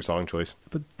of their song choice.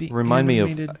 but the Remind me of-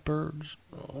 animated birds.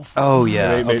 Oh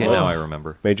yeah, Maybe- okay, now I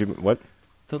remember. Major what?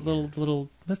 The little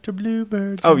Mr.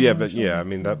 Bluebird. Oh yeah, but yeah. I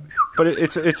mean that. But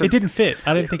it's a. It didn't fit.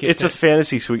 I didn't think it It's a fit.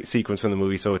 fantasy sequence in the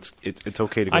movie, so it's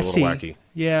okay to go I a little see. wacky.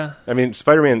 Yeah. I mean,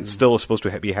 Spider-Man still is supposed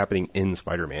to be happening in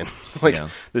Spider-Man. Like, Yeah.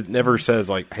 it never says,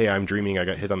 like, hey, I'm dreaming I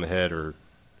got hit on the head, or...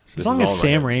 As long as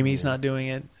Sam Raimi's not doing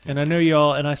it. And I know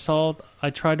y'all, and I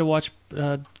tried to watch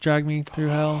Drag Me Through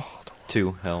Hell.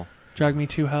 To hell. Drag Me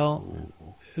to Hell.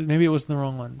 Maybe it was the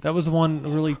wrong one. That was the one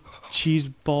really cheese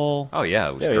ball. Oh yeah,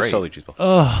 it was Yeah, great. it's totally cheeseball.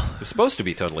 Ugh. It was supposed to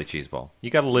be totally cheeseball. You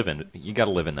got to live in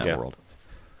that Yeah. world.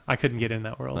 I couldn't get in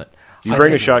that world. But You I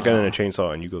bring a think- shotgun and a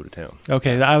chainsaw, and you go to town.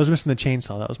 Okay, I was missing the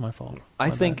chainsaw. That was my fault. I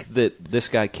My think bad. that this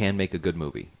guy can make a good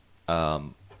movie.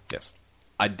 Yes.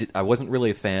 I wasn't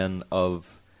really a fan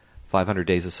of 500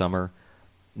 Days of Summer,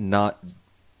 not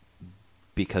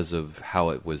because of how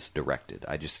it was directed.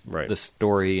 I just Right. the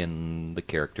story and the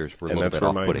characters were a And little that's bit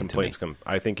where my off-putting to me. complaints come.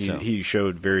 I think So. he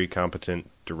showed very competent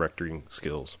directing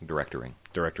skills. Directoring.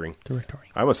 Directoring. Directory.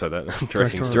 I almost said that.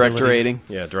 Directing skills. Directorating.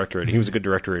 Yeah, directorating. He was a good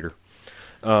directorator.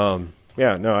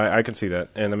 Yeah, no, I can see that.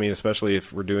 And I mean, especially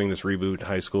if we're doing this reboot,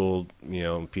 high school,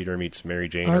 Peter meets Mary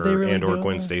Jane Are they really or doing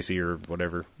Gwen that? Stacy or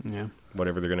whatever Yeah.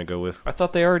 they're going to go with. I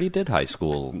thought they already did high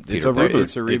school. It's Peter a Pan. reboot.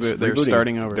 It's a reboot. It's They're rebooting.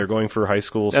 starting over. They're going for high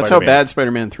school That's Spider-Man. how bad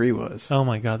Spider-Man 3 was. Oh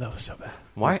my god, that was so bad.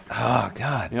 Why? Oh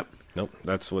God. Yep. Nope,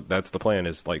 that's the plan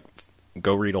is like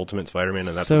go read Ultimate Spider-Man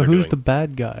and that's So what they're who's doing. the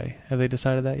bad guy? Have they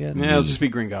decided that yet? Yeah, it'll just be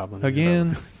Green Goblin.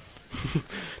 Again, I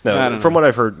No, don't from know. what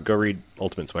I've heard, go read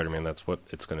Ultimate Spider-Man. That's what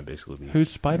it's going to basically be. who's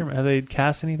Spider-Man? Have they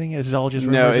cast anything? Is it all just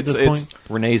No, rumors at it's- this it's- point?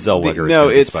 Renee Zellweger No,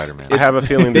 is it's- Spider-Man. I have a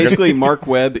feeling they're Basically, Mark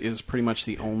Webb is pretty much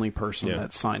the only person Yeah.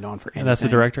 that's signed on for anything. And that's the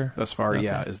director? Thus far, Okay.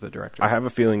 yeah, is the director. I have a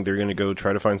feeling they're going to go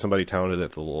try to find somebody talented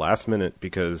at the last minute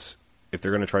because if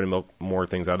they're going to try to milk more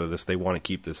things out of this, they want to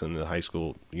keep this in the high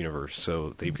school universe.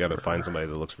 So they've got to find somebody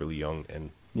that looks really young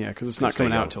and Yeah, because it's not Stay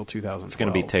coming young. out until 2012. It's going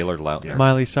to be Taylor Lautner.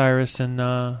 Miley Cyrus and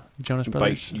Jonas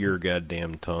Brothers. bite your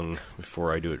goddamn tongue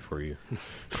before I do it for you.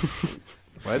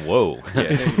 Whoa.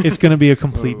 It's going to be a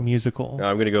complete musical.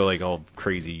 I'm going to go like all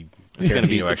crazy. It's going to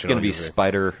be Tarantino action on you.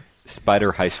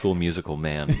 Spider High School Musical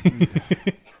Man.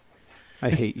 I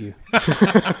hate you.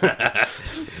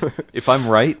 If I'm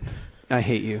right, I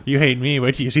hate you. You hate me,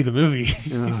 wait till you see the movie.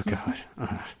 Oh,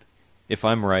 God. if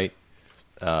I'm right,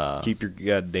 Keep your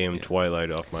goddamn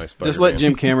Twilight off my Spider-Man. Just let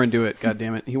Jim Cameron do it,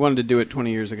 goddammit. He wanted to do it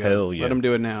 20 years ago. Hell yeah. Let him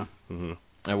do it now.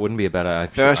 that wouldn't be a bad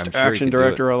idea. Best action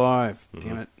director alive.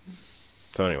 Damn it.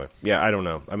 So anyway, yeah, I don't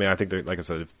know. I mean, I think, like I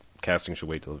said, if casting should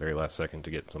wait till the very last second to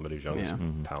get somebody as young Yeah.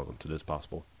 as talented as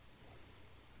possible.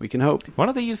 We can hope. Why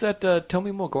don't they use that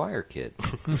Tommy Maguire kid?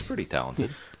 He's pretty talented.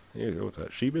 Yeah, you go with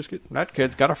that She-Biscuit. That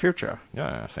kid's got a future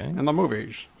Yeah, see? in the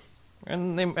movies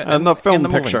And, they, and the film and the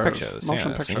moving pictures,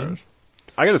 motion yeah, see? pictures.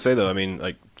 I got to say though, I mean,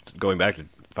 like going back to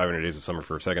 500 Days of Summer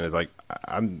for a second, is like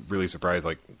I'm really surprised.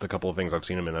 Like the couple of things I've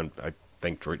seen him in, I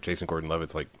think Jason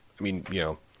Gordon-Levitt's like, I mean, you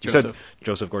know, you said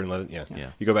Joseph Gordon-Levitt,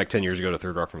 yeah. You go back 10 years ago to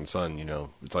Third Rock from the Sun, you know,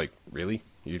 it's like, really,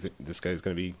 you think this guy's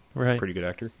going to be a pretty good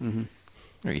actor?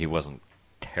 Mm-hmm. He wasn't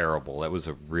terrible. That was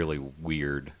a really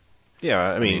weird.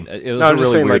 Yeah, I mean, it was no, a I'm just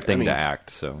really saying, weird like, thing I mean, to act.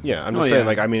 So Yeah, I'm just saying,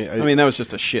 like, I mean, that was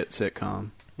just a shit sitcom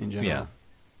in general. yeah.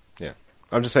 Yeah,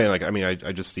 I'm just saying, like, I mean, I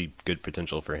just see good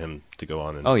potential for him to go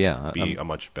on and Oh, yeah, be a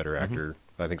much better actor.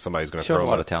 I think somebody's going to Showed throw a him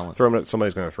lot of talent.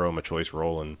 Somebody's going to throw him a choice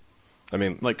role, and I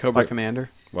mean, Like Cobra Commander.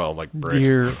 Well, like Brick.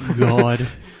 Dear God.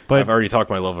 I've already talked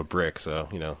my love of Brick, so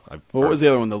you know. What was the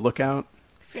other one? The Lookout.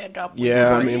 Yeah,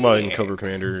 I mean, well, in Cobra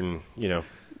Commander, and you know,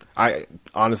 I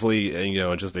honestly, you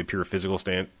know, just a pure physical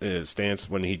stance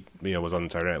when he, you know, was on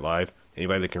Saturday Night Live.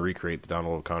 Anybody that can recreate the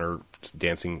Donald O'Connor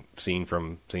dancing scene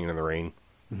from Singing in the Rain,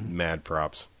 mad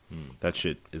props. That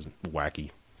shit is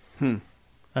wacky.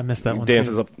 I missed that He one.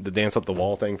 dances too. up the dance up the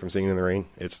wall thing from Singing in the Rain.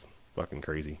 It's fucking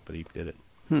crazy, but he did it.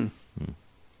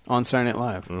 On Saturday Night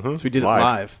Live. Mhm. So we did it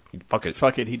live. Fuck it.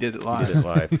 Fuck it, he did it live. He did it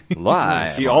live.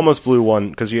 Live. He almost blew one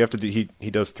because you have to do. He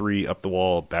does 3 up the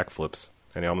wall backflips,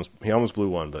 and he almost blew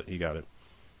one, but he got it.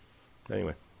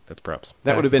 Anyway, that's props.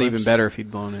 That would have been Backflips. even better if he'd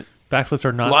blown it. Backflips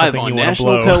are not Live something on you want to national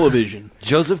blow. television.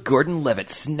 Joseph Gordon-Levitt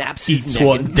snaps his Eats neck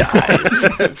one. and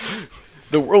dies.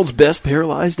 The world's best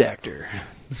paralyzed actor.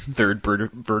 Third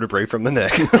vertebrae from the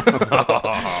neck.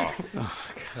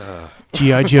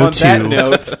 G.I. Joe On 2. that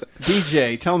note,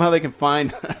 DJ, tell them how they can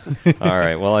find us. All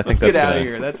right. Well, I think Let's get that's out of gonna-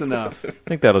 here. That's enough. I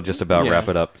think that'll just about Yeah. wrap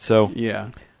it up. So, Yeah.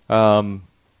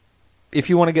 if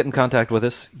you want to get in contact with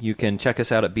us, you can check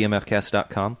us out at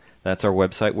bmfcast.com. That's our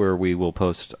website where we will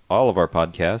post all of our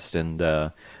podcasts, and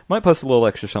might post a little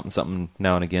extra something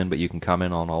now and again, but you can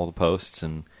comment on all the posts,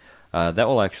 and that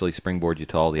will actually springboard you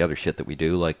to all the other shit that we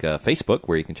do, like Facebook,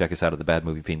 where you can check us out at the Bad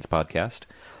Movie Fiends podcast.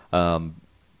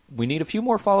 We need a few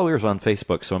more followers on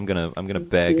Facebook, so I'm gonna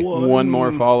beg. One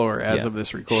more follower as Yeah. of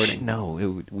this recording.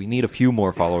 No, we need a few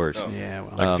more followers. Yeah,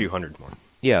 well. Like a few hundred more.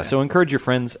 Yeah, so encourage your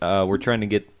friends. We're trying to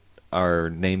get our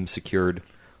name secured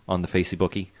on the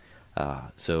Facebookie.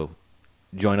 So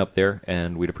join up there,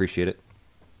 and we'd appreciate it.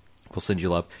 We'll send you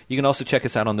love. You can also check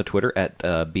us out on the Twitter at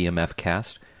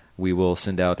BMFcast. We will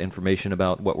send out information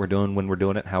about what we're doing, when we're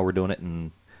doing it, how we're doing it,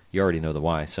 and you already know the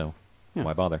why, so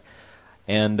why bother?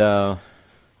 And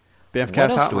Bamfcast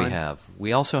what else do we hotline. have?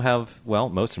 We also have, well,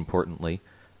 most importantly,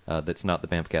 that's not the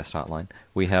Bamfcast hotline.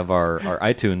 We have our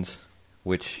iTunes,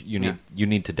 which you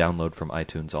need to download from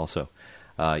iTunes also.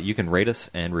 You can rate us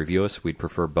and review us. We'd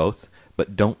prefer both,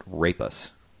 but don't rape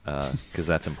us, because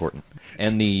that's important.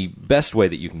 And the best way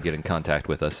that you can get in contact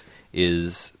with us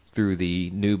is through the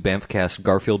new Bamfcast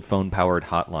Garfield phone-powered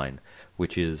hotline,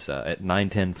 which is at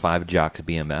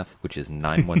 910-5-JOCKS-BMF, which is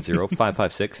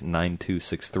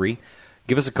 910-556-9263.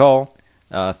 Give us a call,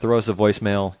 throw us a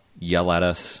voicemail, yell at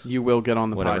us, You will get on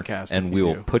the whatever, podcast. and if we you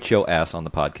will do. put your ass on the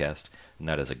podcast. And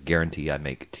that is a guarantee I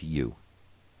make to you,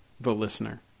 The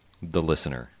listener. the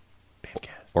listener,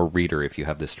 or reader, if you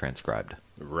have this transcribed.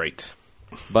 Right.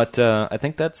 But I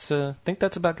think that's about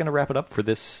going to wrap it up for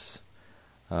this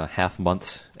half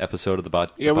month's episode of the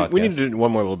podcast. Yeah, we need to do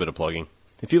one more little bit of plugging.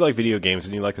 If you like video games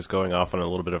and you like us going off on a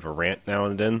little bit of a rant now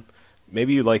and then,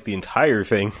 maybe you like the entire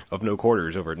thing of No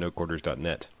Quarters over at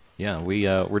noquarters.net. Yeah,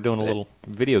 we're doing a little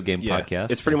video game podcast.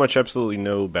 It's pretty much absolutely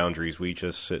no boundaries. We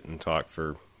just sit and talk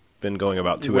for, been going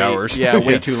about 2 hours. Yeah,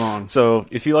 way too long. So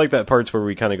if you like that parts where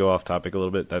we kind of go off topic a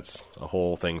little bit, that's a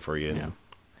whole thing for you. Yeah.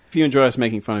 If you enjoy us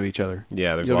making fun of each other,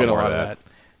 Yeah, there's you'll a lot get a more lot of of that.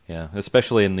 that. Yeah,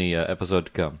 especially in the episode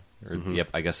to come. Or, Yep,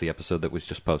 I guess the episode that was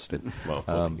just posted.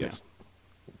 Well, yes.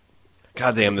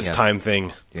 God damn this time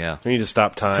thing. Yeah. We need to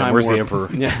stop time. Time Where's the warp. Emperor?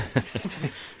 Yeah.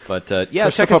 But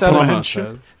check us out. Paloma.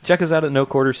 Check us out at No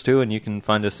Quarters too, and you can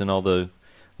find us in all the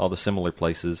similar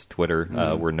places. Twitter,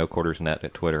 we're No Quarters Net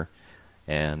at Twitter,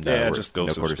 and Yeah, we're just go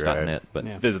subscribe. NoQuarters.net. But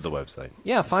Yeah. Visit the website.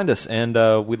 yeah, find us, and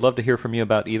we'd love to hear from you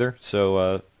about either.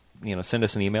 So send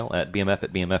us an email at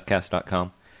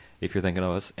bmf@bmfcast.com if you're thinking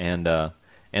of us. And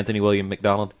Anthony William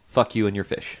McDonald, fuck you and your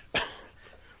fish.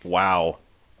 Wow.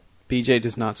 BJ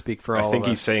does not speak for all of us. I think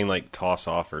he's saying like toss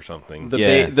off or something. The,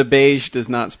 Yeah. the beige does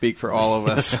not speak for all of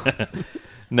us.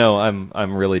 No, I'm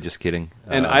really just kidding.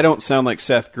 And I don't sound like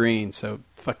Seth Green, so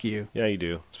fuck you. Yeah, you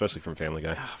do, especially from Family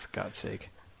Guy. Oh, for God's sake.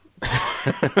 maybe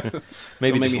Don't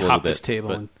make just me a little hop bit, this table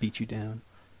but- and beat you down.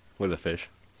 With a fish.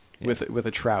 with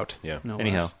a trout. Yeah. no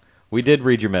Anyhow, less. we did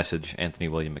read your message, Anthony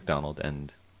William McDonald,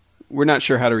 and We're not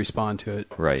sure how to respond to it.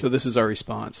 Right. So this is our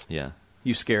response. yeah,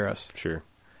 You scare us. Sure.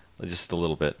 just a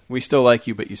little bit. We still like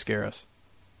you, but you scare us.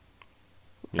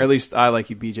 Or at least I like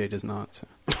you. BJ does not. So.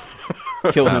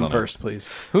 Kill I him don't know. first, please.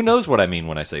 Who knows what I mean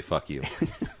when I say "fuck you"?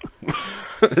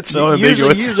 It's so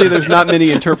ambiguous. Usually there's not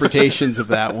many interpretations of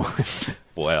that one.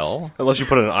 Well, Unless you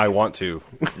put an "I want to"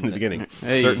 in the beginning.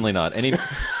 Hey. certainly not.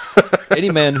 Any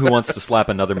man who wants to slap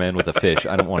another man with a fish,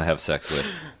 I don't want to have sex with.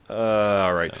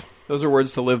 All right. Those are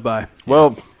words to live by.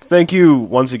 Well, thank you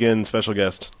once again, special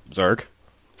guest Zark,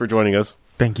 for joining us.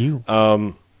 Thank you.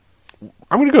 I'm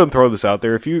going to go and throw this out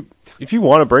there. If you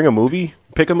want to bring a movie,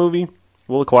 pick a movie,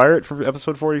 we'll acquire it for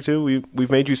episode 42. We've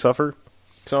made you suffer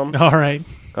some All right.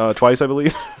 twice, I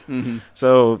believe.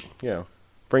 So yeah,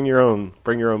 bring your own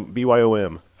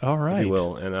BYOM, All right. if you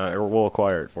will, and or we'll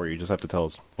acquire it for you. You just have to tell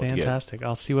us what to get. Fantastic.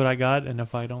 I'll see what I got, and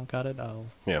if I don't got it, I'll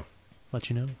Yeah. let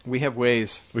you know. We have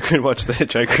ways. We could watch the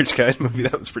Hitchhiker's Guide movie.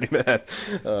 That was pretty bad.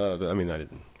 I mean, I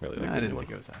didn't really like I the didn't new one.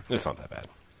 think it was that. It's not that bad.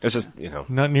 It's just,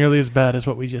 Not nearly as bad as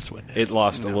what we just witnessed. it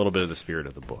lost a little bit of the spirit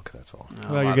of the book. That's all.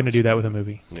 Well, you're going to do that with a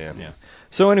movie. Yeah. Yeah.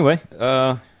 So anyway,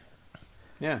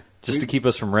 Yeah. just to keep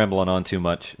us from rambling on too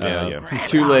much, Yeah.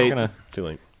 Too late. Too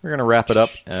late. we're gonna wrap it up.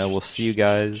 We'll see you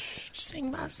guys Sing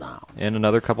my song. in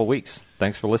another couple weeks.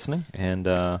 Thanks for listening, and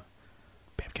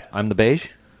Bamcat. I'm the Beige,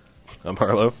 I'm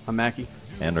Harlow. I'm Mackie.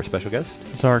 and our special guest.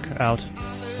 Zark out.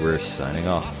 We're signing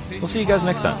off. We'll see you guys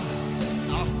next time.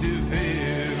 auf die Welt.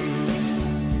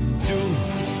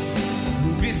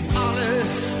 Du bist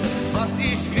alles, was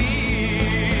ich will.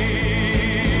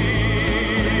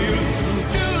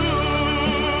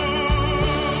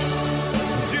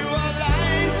 Du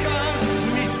allein kannst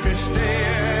mich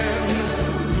verstehen.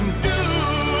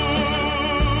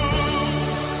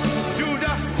 Du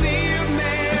darfst nie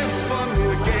mehr von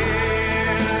mir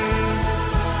gehen.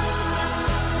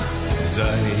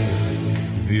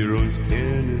 Seit wir uns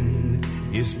kennen,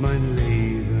 ist mein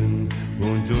Leben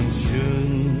rund und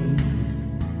schön.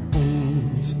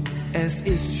 Und es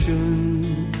ist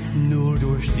schön nur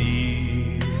durch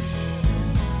dich.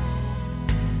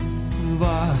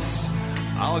 Was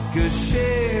auch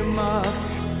geschehen mag,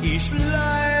 ich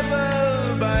bleibe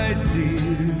bei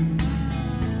dir.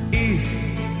 Ich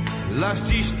lass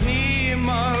dich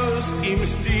niemals im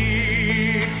Stich.